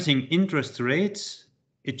of rising interest rates,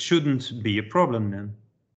 it shouldn't be a problem then.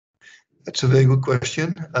 That's a very good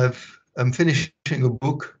question. I'm finishing a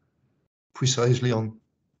book precisely on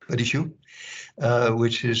that issue,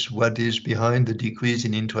 which is what is behind the decrease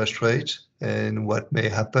in interest rates and what may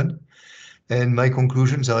happen. And my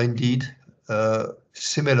conclusions are indeed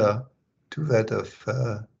similar to that of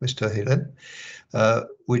Mr. Helen,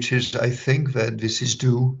 which is, I think that this is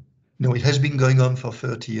due, it has been going on for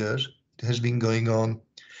 30 years. It has been going on.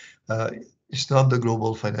 It's not the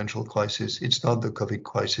global financial crisis. It's not the COVID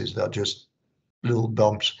crisis. They're just little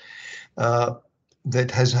bumps.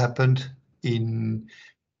 That has happened in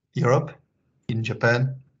Europe, in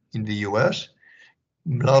Japan, in the US,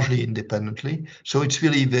 largely independently. So it's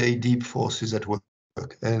really very deep forces at work.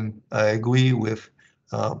 And I agree with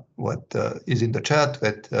what is in the chat,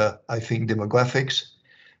 that I think demographics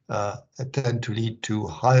tend to lead to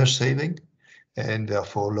higher saving and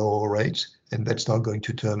therefore lower rates. And that's not going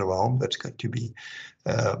to turn around. That's going to be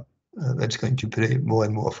play more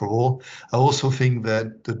and more of a role. I also think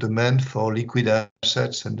that the demand for liquid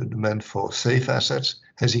assets and the demand for safe assets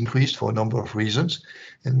has increased for a number of reasons,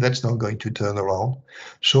 and that's not going to turn around.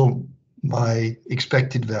 So my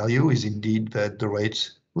expected value is indeed that the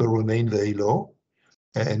rates will remain very low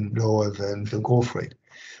and lower than the growth rate.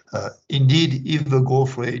 Indeed, if the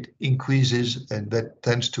growth rate increases, and that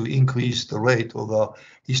tends to increase the rate, although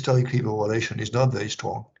historically the relation is not very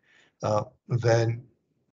strong, then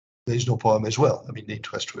there's no problem as well. I mean, the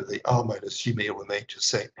interest rate, the R minus C may remain the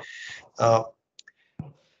same. I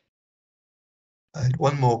had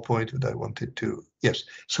one more point that I wanted to, yes.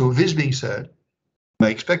 So this being said, my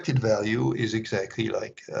expected value is exactly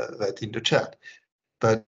like that in the chat,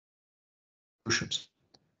 but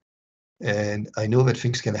and I know that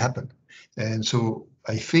things can happen. And so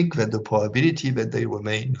I think that the probability that they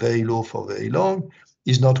remain very low for very long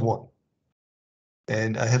is not one.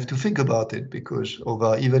 And I have to think about it, because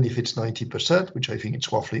even if it's 90%, which I think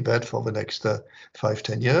it's roughly bad for the next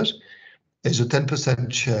 5-10 years, there's a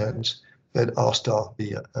 10% chance that R star,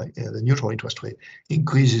 the neutral interest rate,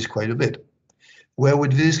 increases quite a bit. Where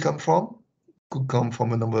would this come from? It could come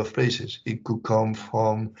from a number of places. It could come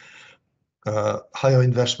from higher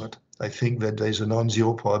investment. I think that there's a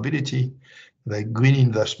non-zero probability that green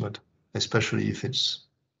investment, especially if it's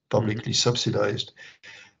publicly subsidized,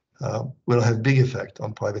 will have big effect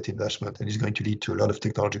on private investment, and is going to lead to a lot of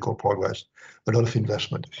technological progress, a lot of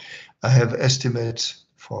investment. I have estimates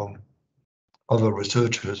from other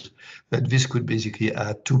researchers that this could basically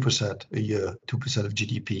add 2% a year, 2% of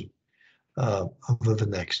GDP over the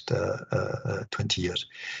next 20 years.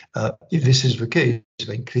 If this is the case,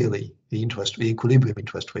 then clearly the equilibrium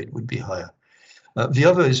interest rate would be higher. The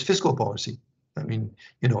other is fiscal policy. I mean,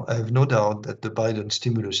 I have no doubt that the Biden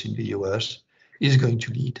stimulus in the US is going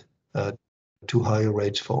to lead to higher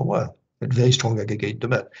rates for a while, and very strong aggregate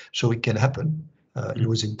demand. So it can happen. It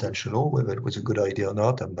was intentional. Whether it was a good idea or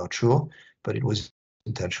not, I'm not sure, but it was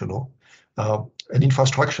intentional. And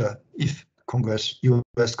infrastructure, if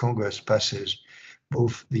US Congress passes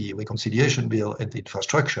both the reconciliation bill and the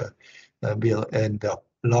infrastructure bill, and they're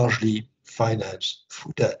largely financed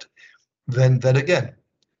through debt, then that again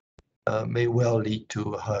may well lead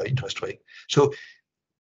to a higher interest rate. So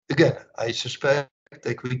again, I suspect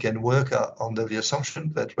that we can work under the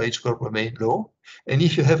assumption that rates will remain low. And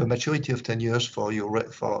if you have a maturity of 10 years for your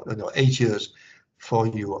 8 years for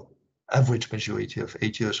your average maturity of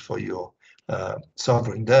 8 years for your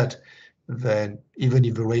sovereign debt, then even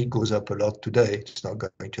if the rate goes up a lot today, it's not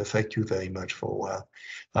going to affect you very much for a while.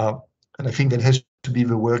 And I think that has to be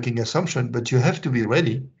the working assumption, but you have to be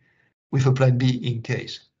ready with a plan B in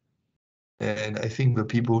case. And I think the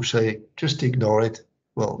people who say, just ignore it,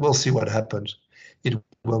 well, we'll see what happens, it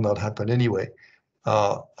will not happen anyway,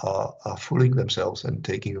 are fooling themselves and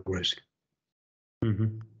taking a risk.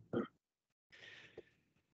 Mm-hmm.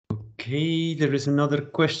 Okay, there is another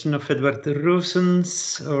question of Edward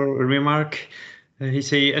Roosens, or a remark. He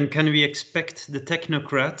say, and can we expect the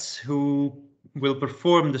technocrats who will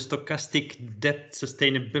perform the stochastic debt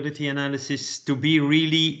sustainability analysis to be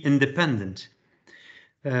really independent?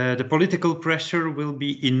 The political pressure will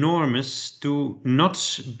be enormous to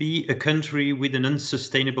not be a country with an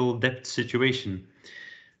unsustainable debt situation.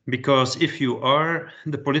 Because if you are,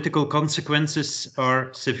 the political consequences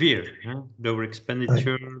are severe. Lower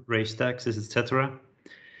expenditure, raise taxes, etc.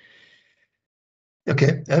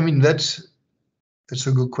 Okay, I mean, that's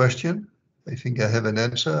a good question. I think I have an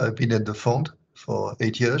answer. I've been at the fund for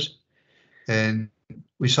 8 years, and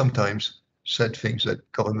we sometimes said things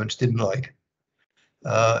that governments didn't like.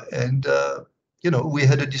 We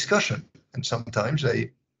had a discussion, and sometimes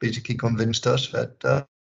they basically convinced us that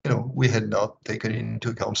we had not taken into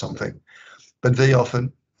account something. But very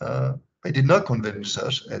often, they did not convince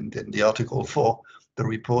us, and in the Article 4, the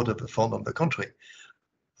report of the fund on the country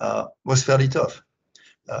was fairly tough.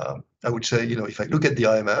 I would say, if I look at the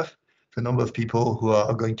IMF, the number of people who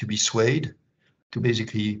are going to be swayed to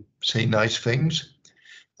basically say nice things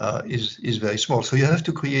is very small. So you have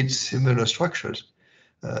to create similar structures.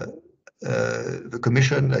 The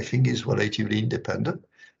Commission, I think, is relatively independent.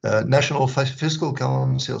 National fiscal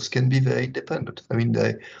councils can be very independent. I mean,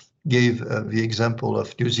 they gave the example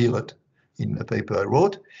of New Zealand in a paper I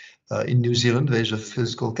wrote. In New Zealand, there's a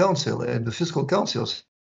fiscal council, and the fiscal council says,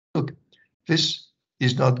 look, this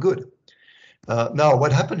is not good. Now,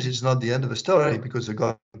 what happens is not the end of the story, because the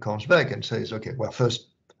government comes back and says, okay, well, first,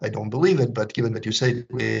 I don't believe it, but given that you say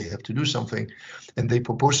we have to do something, and they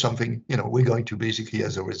propose something, we're going to basically,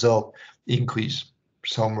 as a result, increase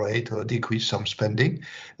some rate or decrease some spending.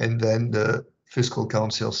 And then the fiscal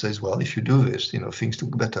council says, well, if you do this, things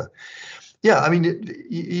look better. Yeah, I mean,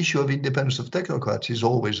 the issue of independence of technocrats is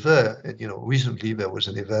always there. And, recently there was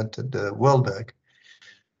an event at the World Bank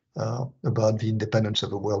about the independence of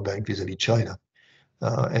the World Bank vis-a-vis China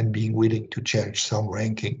and being willing to change some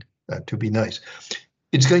ranking to be nice.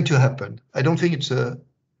 It's going to happen. I don't think it's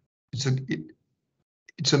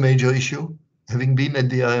a major issue. Having been at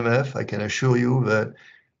the IMF, I can assure you that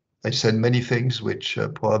I said many things which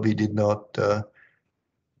probably did not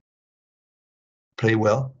play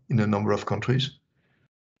well in a number of countries.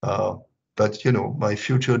 But my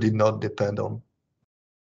future did not depend on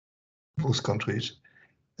those countries,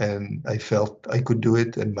 and I felt I could do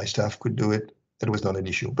it, and my staff could do it. That was not an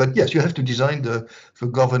issue. But yes, you have to design the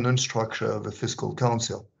governance structure of the fiscal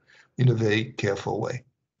council in a very careful way.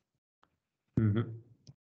 Mm-hmm.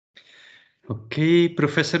 Okay,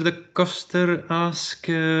 Professor de Koster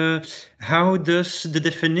asks, how does the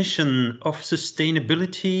definition of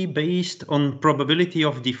sustainability based on probability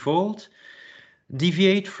of default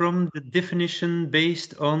deviate from the definition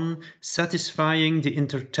based on satisfying the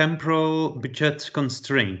intertemporal budget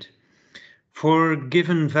constraint? For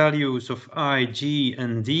given values of I, G,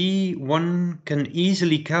 and D, one can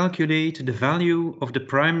easily calculate the value of the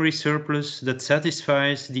primary surplus that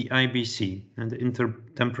satisfies the IBC and the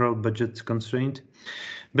intertemporal budget constraint.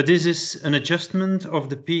 But this is an adjustment of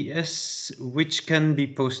the PS which can be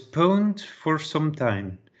postponed for some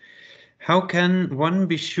time. How can one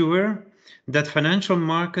be sure that financial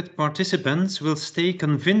market participants will stay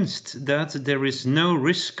convinced that there is no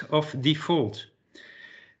risk of default.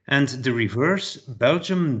 And the reverse,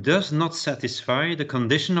 Belgium does not satisfy the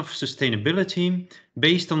condition of sustainability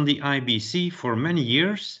based on the IBC for many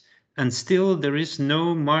years, and still there is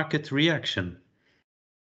no market reaction.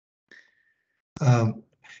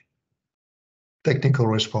 Technical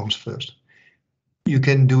response first. You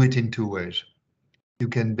can do it in two ways. You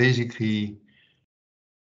can basically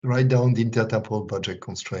write down the intertemporal budget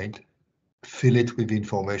constraint, fill it with the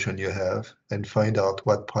information you have, and find out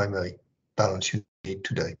what primary balance you need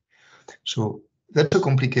today. So that's a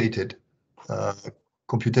complicated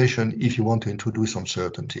computation if you want to introduce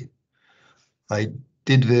uncertainty. I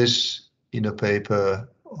did this in a paper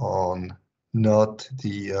on not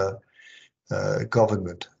the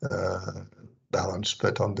government balance,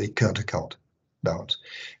 but on the current account balance.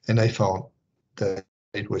 And I found that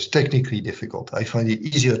it was technically difficult. I find it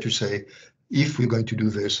easier to say, if we're going to do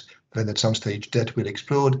this, then at some stage debt will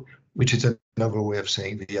explode, which is another way of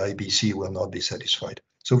saying the IBC will not be satisfied.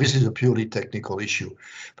 So this is a purely technical issue.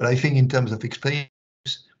 But I think in terms of explaining,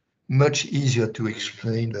 it's much easier to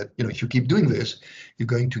explain that, you know, if you keep doing this, you're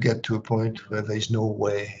going to get to a point where there's no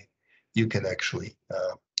way you can actually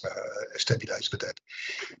stabilize the debt.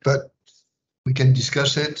 But we can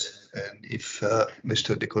discuss it, and if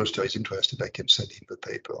Mr. De Costa is interested, I can send him the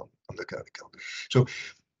paper on the current account. So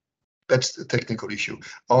that's the technical issue.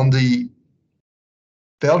 On the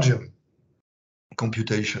Belgium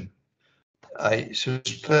computation, I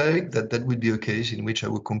suspect that that would be a case in which I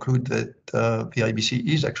would conclude that the IBC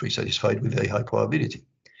is actually satisfied with very high probability.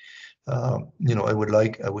 You know, I would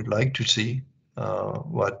like to see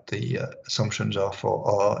what the assumptions are for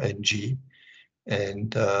R and G,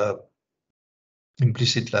 and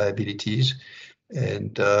implicit liabilities,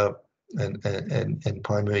 and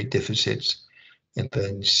primary deficits, and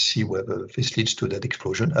then see whether this leads to that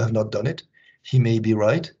explosion. I have not done it. He may be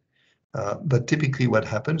right, but typically what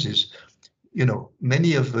happens is, you know,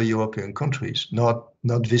 many of the European countries, not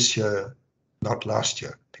this year, not last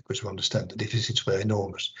year, because we understand the deficits were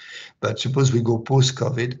enormous, but suppose we go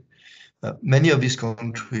post-COVID, many of these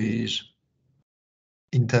countries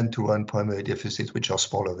intend to run primary deficits which are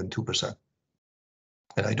smaller than 2%.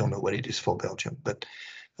 And I don't know what it is for Belgium, but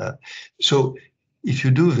so if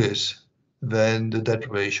you do this, then the debt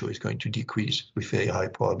ratio is going to decrease with very high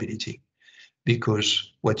probability,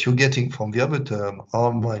 because what you're getting from the other term,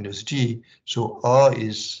 R minus G, so R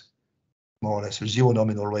is more or less a zero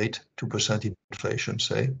nominal rate, 2% inflation,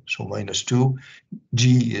 say, so minus 2,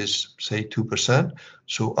 G is, say, 2%,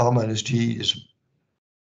 so R minus G is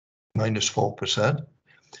minus 4%,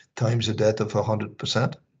 times a debt of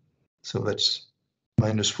 100%, so that's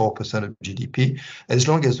minus 4% of GDP. As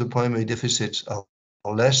long as the primary deficits are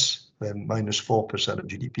less than minus 4% of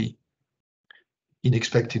GDP, in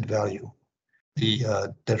expected value,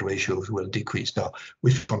 the debt ratios will decrease. Now,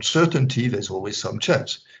 with uncertainty, there's always some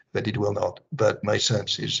chance that it will not. But my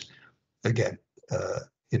sense is, again,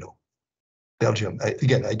 you know, Belgium,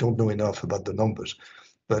 again, I don't know enough about the numbers,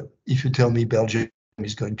 but if you tell me Belgium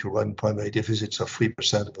is going to run primary deficits of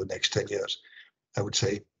 3% over the next 10 years, I would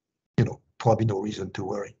say, you know, probably no reason to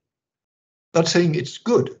worry. Not saying it's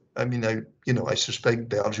good. I mean, I suspect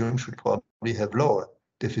Belgium should probably have lower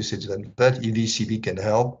deficits than that. If ECB can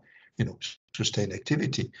help, you know, sustain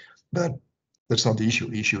activity, but that's not the issue.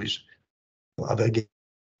 The issue is, are they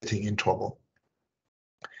getting in trouble?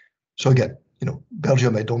 So again, you know,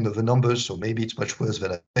 Belgium, I don't know the numbers, so maybe it's much worse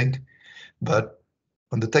than I think. But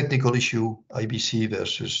on the technical issue, IBC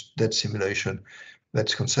versus debt simulation,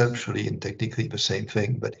 that's conceptually and technically the same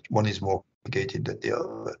thing, but one is more complicated than the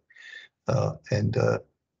other. And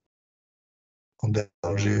on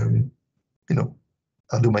Belgium, you know,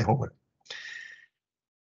 I'll do my homework.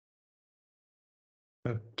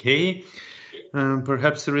 Okay,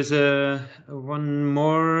 perhaps there is one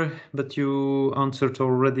more, but you answered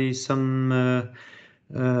already some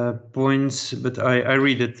points, but I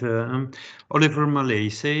read it. Oliver Malay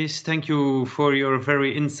says, thank you for your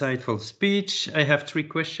very insightful speech. I have 3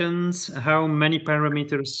 questions. How many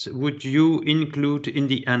parameters would you include in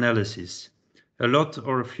the analysis? A lot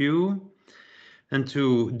or a few? And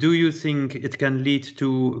 2, do you think it can lead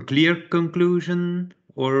to clear conclusion,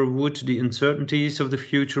 or would the uncertainties of the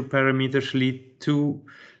future parameters lead to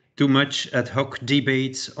too much ad hoc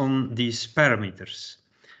debates on these parameters?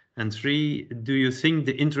 And 3, do you think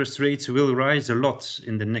the interest rates will rise a lot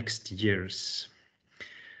in the next years?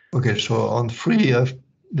 Okay, so on 3,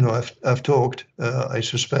 I've talked. I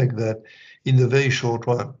suspect that in the very short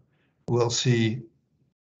run, we'll see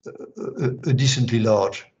a decently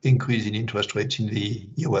large increase in interest rates in the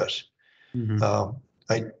US.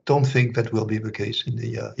 I don't think that will be the case in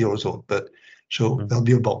the Eurozone, but so there'll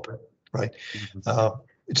be a bump, right?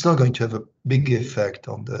 It's not going to have a big effect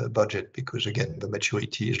on the budget because, again, the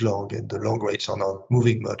maturity is long and the long rates are not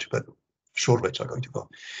moving much, but short rates are going to go.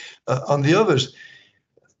 On the others,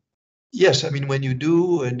 yes, I mean, when you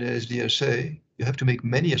do an SDS say, you have to make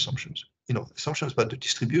many assumptions, assumptions about the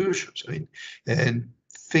distributions, I mean, and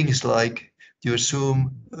things like, do you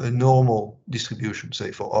assume a normal distribution,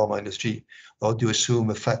 say for R minus G, or do you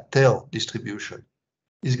assume a fat tail distribution?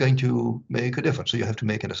 Is going to make a difference. So you have to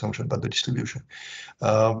make an assumption about the distribution.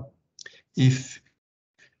 If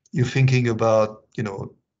you're thinking about,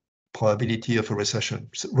 probability of a recession,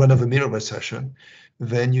 run-of-the-mill recession,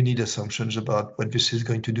 then you need assumptions about what this is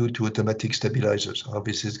going to do to automatic stabilizers, how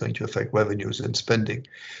this is going to affect revenues and spending.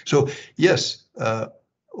 So yes,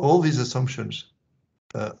 all these assumptions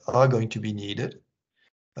are going to be needed.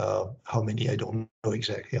 How many, I don't know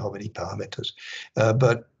exactly how many parameters,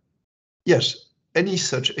 but yes, any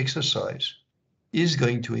such exercise is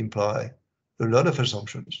going to imply a lot of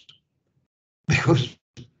assumptions because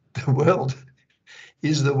the world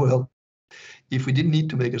is the world. If we didn't need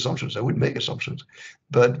to make assumptions, I would make assumptions.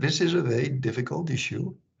 But this is a very difficult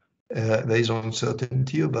issue. There is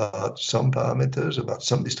uncertainty about some parameters, about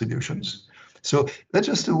some distributions. So that's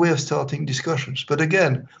just a way of starting discussions. But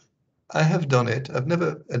again, I have done it. I've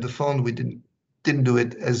never, at the fund, we didn't do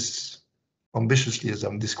it as ambitiously as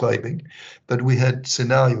I'm describing, but we had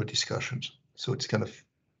scenario discussions. So it's kind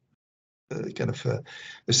of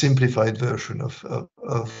a simplified version of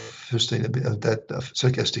sustainability, of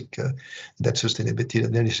stochastic debt sustainability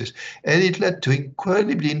analysis, and it led to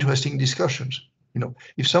incredibly interesting discussions.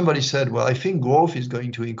 If somebody said, "Well, I think growth is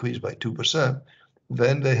going to increase by 2%,"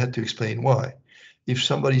 then they had to explain why. If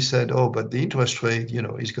somebody said, "Oh, but the interest rate,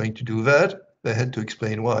 is going to do that," they had to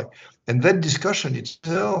explain why. And that discussion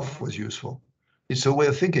itself was useful. It's a way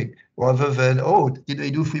of thinking rather than, "Oh, did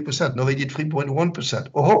they do 3%? No, they did 3.1%.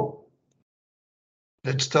 Oh,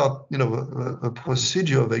 let's start, a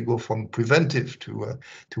procedure. They go from preventive to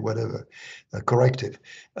whatever, corrective."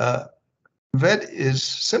 That is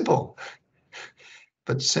simple,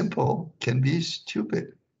 but simple can be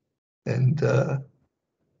stupid, and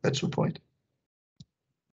that's the point.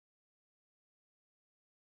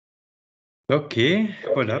 Ok,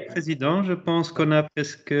 voilà, Président, je pense qu'on a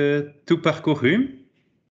presque tout parcouru.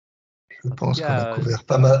 Je pense qu'on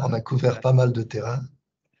a couvert pas mal de terrain.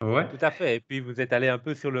 Ouais. Tout à fait. Et puis, vous êtes allé un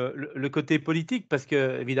peu sur le côté politique parce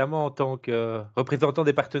que, évidemment, en tant que représentant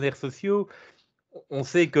des partenaires sociaux, on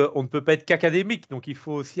sait qu'on ne peut pas être qu'académique. Donc, il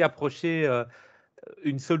faut aussi approcher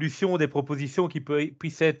une solution, des propositions qui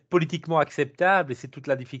puissent être politiquement acceptables. Et c'est toute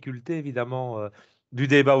la difficulté, évidemment, du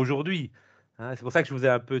débat aujourd'hui. Hein, c'est pour ça que je vous ai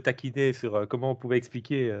un peu taquiné sur comment on pouvait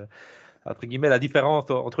expliquer, entre guillemets, la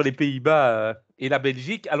différence entre les Pays-Bas et la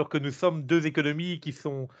Belgique, alors que nous sommes deux économies qui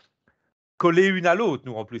sont collées une à l'autre,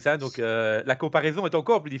 nous, en plus. Hein, donc, la comparaison est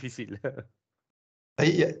encore plus difficile.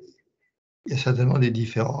 Il y a certainement des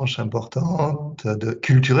différences importantes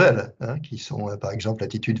culturelles, qui sont, par exemple,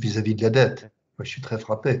 l'attitude vis-à-vis de la dette. Moi, je suis très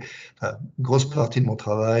frappé. Grosse partie de mon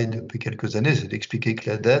travail depuis quelques années, c'est d'expliquer que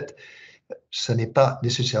la dette, ça n'est pas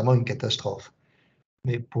nécessairement une catastrophe.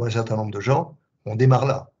 Mais pour un certain nombre de gens, on démarre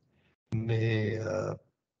là. Mais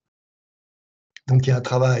donc, il y a un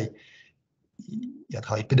travail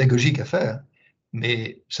pédagogique à faire,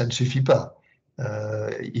 mais ça ne suffit pas.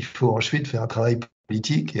 Il faut ensuite faire un travail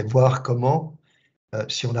politique et voir comment,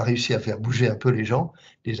 si on a réussi à faire bouger un peu les gens,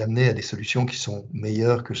 les amener à des solutions qui sont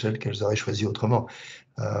meilleures que celles qu'elles auraient choisies autrement.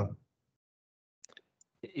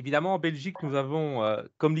 Évidemment, en Belgique, nous avons,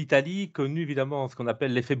 comme l'Italie, connu évidemment ce qu'on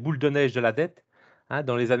appelle l'effet boule de neige de la dette, hein,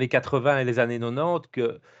 dans les années 80 et les années 90,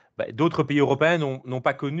 que d'autres pays européens n'ont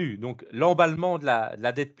pas connu. Donc, l'emballement de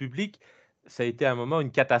la dette publique, ça a été à un moment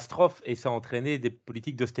une catastrophe et ça a entraîné des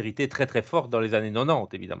politiques d'austérité très, très fortes dans les années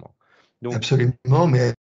 90, évidemment. Donc, absolument,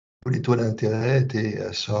 mais les taux d'intérêt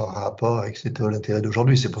étaient sans rapport avec les taux d'intérêt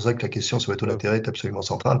d'aujourd'hui. C'est pour ça que la question sur les taux d'intérêt est absolument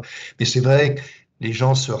centrale. Mais c'est vrai que les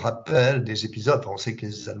gens se rappellent des épisodes. On sait que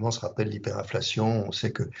les Allemands se rappellent l'hyperinflation, on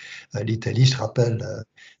sait que l'Italie se rappelle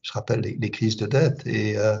les crises de dette.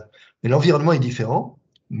 Mais l'environnement est différent,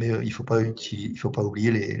 mais il ne faut pas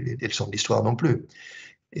oublier les leçons de l'histoire non plus.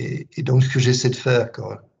 Et donc, ce que j'essaie de faire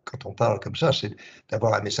quand on parle comme ça, c'est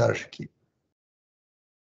d'avoir un message qui est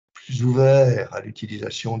plus ouvert à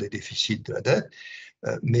l'utilisation des déficits de la dette,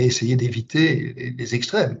 mais essayer d'éviter les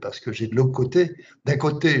extrêmes, parce que j'ai de l'autre côté, d'un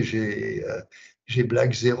côté, j'ai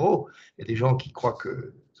blague zéro, il y a des gens qui croient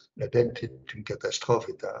que la dette est une catastrophe,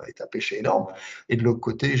 est un péché énorme, et de l'autre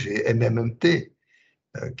côté, j'ai MMMT,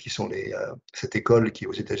 qui sont cette école qui,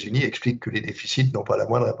 aux États-Unis, explique que les déficits n'ont pas la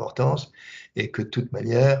moindre importance et que de toute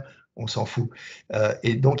manière, on s'en fout.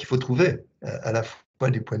 Et donc, il faut trouver, à la fois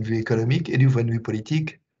du point de vue économique et du point de vue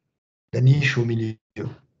politique, la niche au milieu.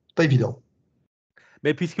 C'est pas évident.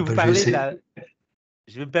 Mais puisque vous parlez de la...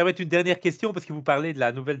 Je vais me permettre une dernière question, parce que vous parlez de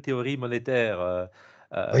la nouvelle théorie monétaire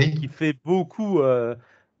oui. qui fait beaucoup...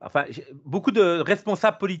 Enfin, beaucoup de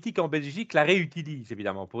responsables politiques en Belgique la réutilisent,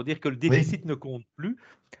 évidemment, pour dire que le déficit ne compte plus.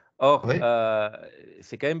 Or,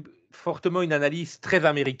 c'est quand même fortement une analyse très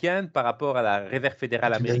américaine par rapport à la réserve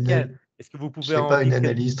fédérale américaine. Est-ce que vous pouvez en dire... Ce n'est pas une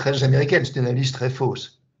analyse très américaine, c'est une analyse très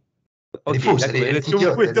fausse. Elle est fausse, elle est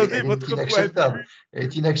idiote, elle est inacceptable. Elle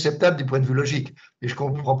est inacceptable du point de vue logique. Et je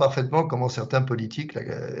comprends parfaitement comment certains politiques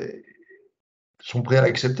sont prêts à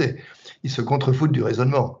l'accepter. Ils se contrefoutent du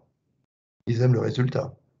raisonnement. Ils aiment le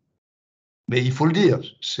résultat. Mais il faut le dire,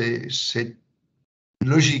 c'est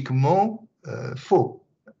logiquement faux.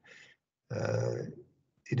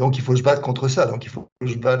 Et donc, il faut se battre contre ça. Donc, il faut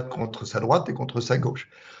se battre contre sa droite et contre sa gauche.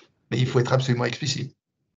 Mais il faut être absolument explicite.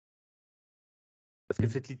 Parce que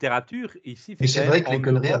cette littérature, ici... Mais c'est vrai que les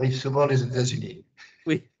conneries arrivent souvent aux États-Unis.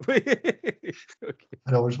 Oui, oui. Okay.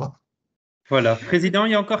 Malheureusement. Voilà. Président,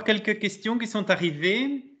 il y a encore quelques questions qui sont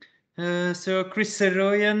arrivées. So, Chris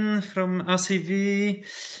Seroyan from ACV,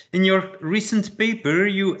 in your recent paper,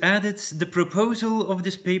 you added the proposal of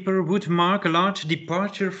this paper would mark a large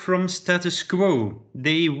departure from status quo.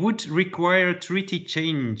 They would require treaty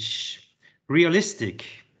change. Realistic?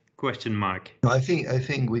 Question mark. No, I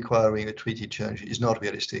think requiring a treaty change is not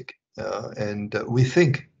realistic, and we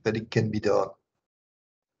think that it can be done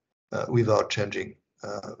without changing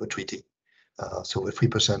the treaty. So the 3%,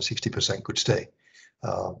 60% could stay,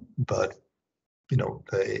 but you know,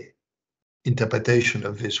 the interpretation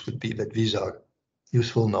of this would be that these are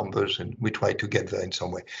useful numbers, and we try to get there in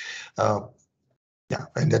some way. Yeah,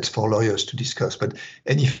 and that's for lawyers to discuss. But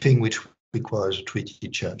anything which requires a treaty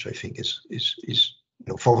change, I think, is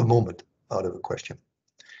you know, for the moment, out of the question.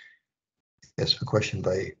 Yes, the question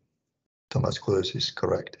by Thomas Groes is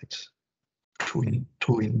correct. It's true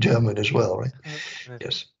in German as well, right?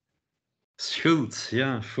 Yes. Schuld,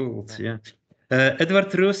 yeah, fault, yeah.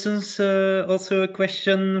 Edward Roosens, also a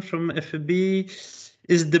question from FEB.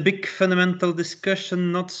 Is the big fundamental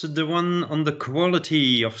discussion not the one on the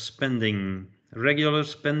quality of spending? Regular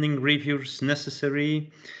spending reviews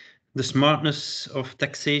necessary? The smartness of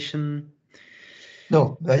taxation?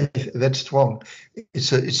 No, that's wrong.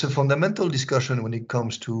 It's a fundamental discussion when it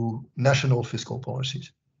comes to national fiscal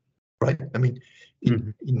policies, right? I mean,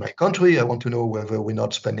 in my country, I want to know whether we're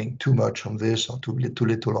not spending too much on this or too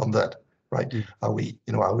little on that, right? Are we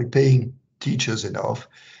paying teachers enough?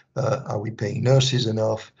 Are we paying nurses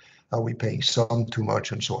enough? Are we paying some too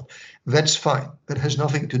much, and so on? That's fine. That has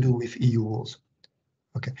nothing to do with EU rules.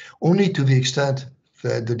 Okay, only to the extent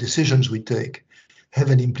that the decisions we take have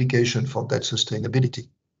an implication for that sustainability.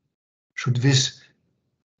 Should this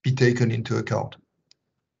be taken into account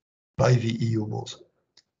by the EU rules?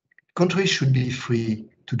 Countries should be free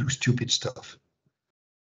to do stupid stuff,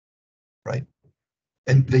 right?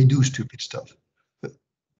 And they do stupid stuff.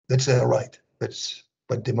 That's their right. That's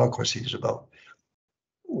what democracy is about.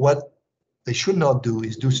 What they should not do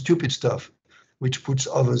is do stupid stuff which puts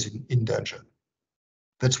others in danger.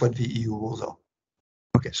 That's what the EU rules are.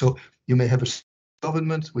 Okay, so you may have a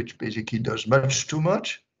government which basically does much too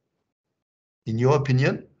much, in your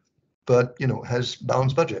opinion, but you know, has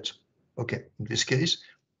balanced budgets. Okay, in this case,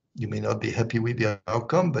 you may not be happy with the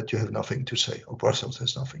outcome, but you have nothing to say, or Brussels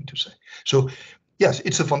has nothing to say. So yes,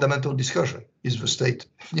 it's a fundamental discussion. Is the state,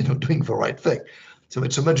 you know, doing the right thing? So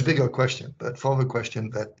it's a much bigger question, but for the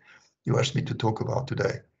question that you asked me to talk about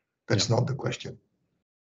today, that's not the question.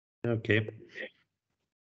 Okay.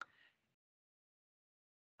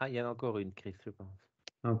 Ah, il y en a encore une, Chris, je pense.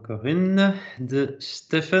 Encore une de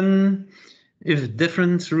Stefan. If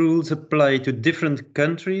different rules apply to different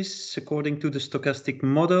countries according to the stochastic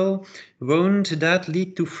model, won't that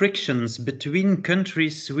lead to frictions between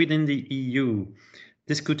countries within the EU?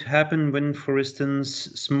 This could happen when, for instance,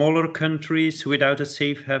 smaller countries without a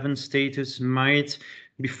safe haven status might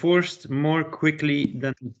be forced more quickly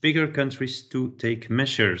than bigger countries to take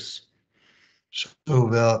measures. So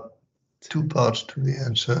there are two parts to the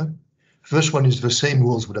answer. First one is the same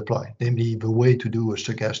rules would apply, namely the way to do a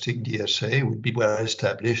stochastic DSA would be well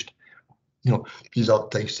established. You know, these are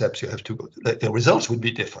the steps you have to go through. The results would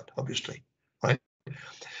be different, obviously, right?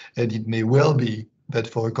 And it may well be that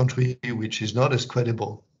for a country which is not as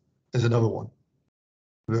credible as another one,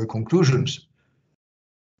 the conclusions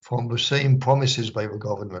from the same promises by the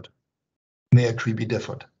government may actually be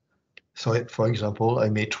different. So, for example, I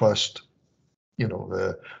may trust, you know,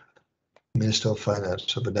 the Minister of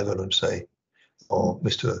Finance of the Netherlands, say, or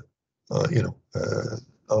Mr.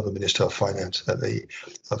 Or the Minister of Finance of the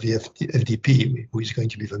FDP, who is going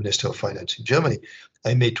to be the Minister of Finance in Germany.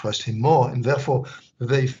 I may trust him more, and therefore the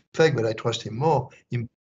very fact that I trust him more, even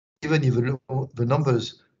if the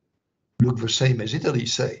numbers look the same as Italy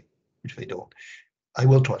say, which they don't, I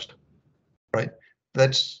will trust, right?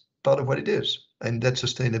 That's part of what it is, and that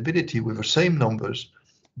sustainability with the same numbers,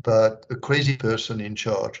 but a crazy person in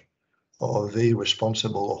charge, or a very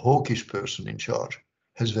responsible or hawkish person in charge,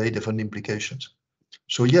 has very different implications.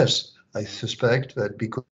 So yes, I suspect that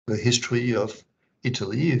because of the history of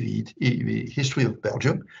Italy, the history of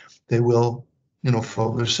Belgium, they will, you know,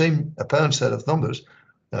 for the same apparent set of numbers,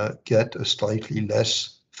 get a slightly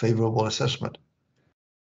less favorable assessment.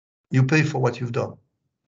 You pay for what you've done.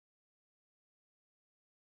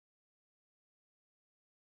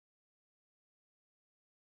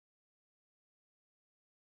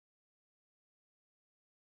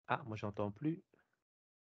 Ah, moi, j'entends plus.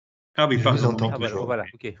 Ah oui, Je pardon. vous entends Ah, bah, toujours. voilà,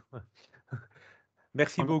 ok.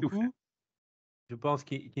 Merci On va tout beaucoup. Je pense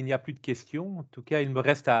qu'il n'y a plus de questions. En tout cas, il me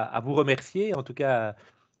reste à vous remercier, en tout cas,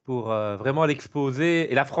 pour vraiment l'exposé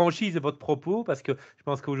et la franchise de votre propos, parce que je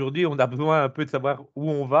pense qu'aujourd'hui, on a besoin un peu de savoir où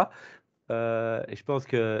on va. Et je pense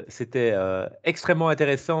que c'était extrêmement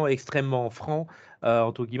intéressant, extrêmement franc,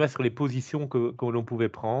 entre guillemets, sur les positions que l'on pouvait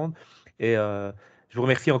prendre. Et je vous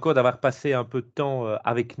remercie encore d'avoir passé un peu de temps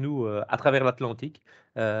avec nous à travers l'Atlantique.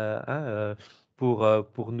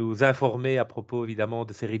 Pour nous informer à propos, évidemment,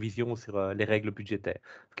 de ces révisions sur les règles budgétaires.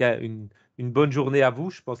 En tout cas, une bonne journée à vous.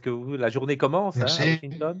 Je pense que la journée commence à Merci.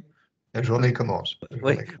 Washington. La journée commence.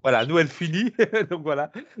 Oui, voilà, nous, elle finit. Donc,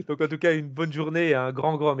 voilà. Donc, en tout cas, une bonne journée, un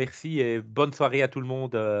grand, grand merci et bonne soirée à tout le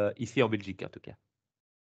monde ici en Belgique, en tout cas.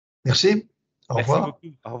 Merci. Au Merci revoir.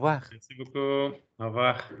 beaucoup. Au revoir. Merci beaucoup. Au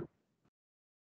revoir.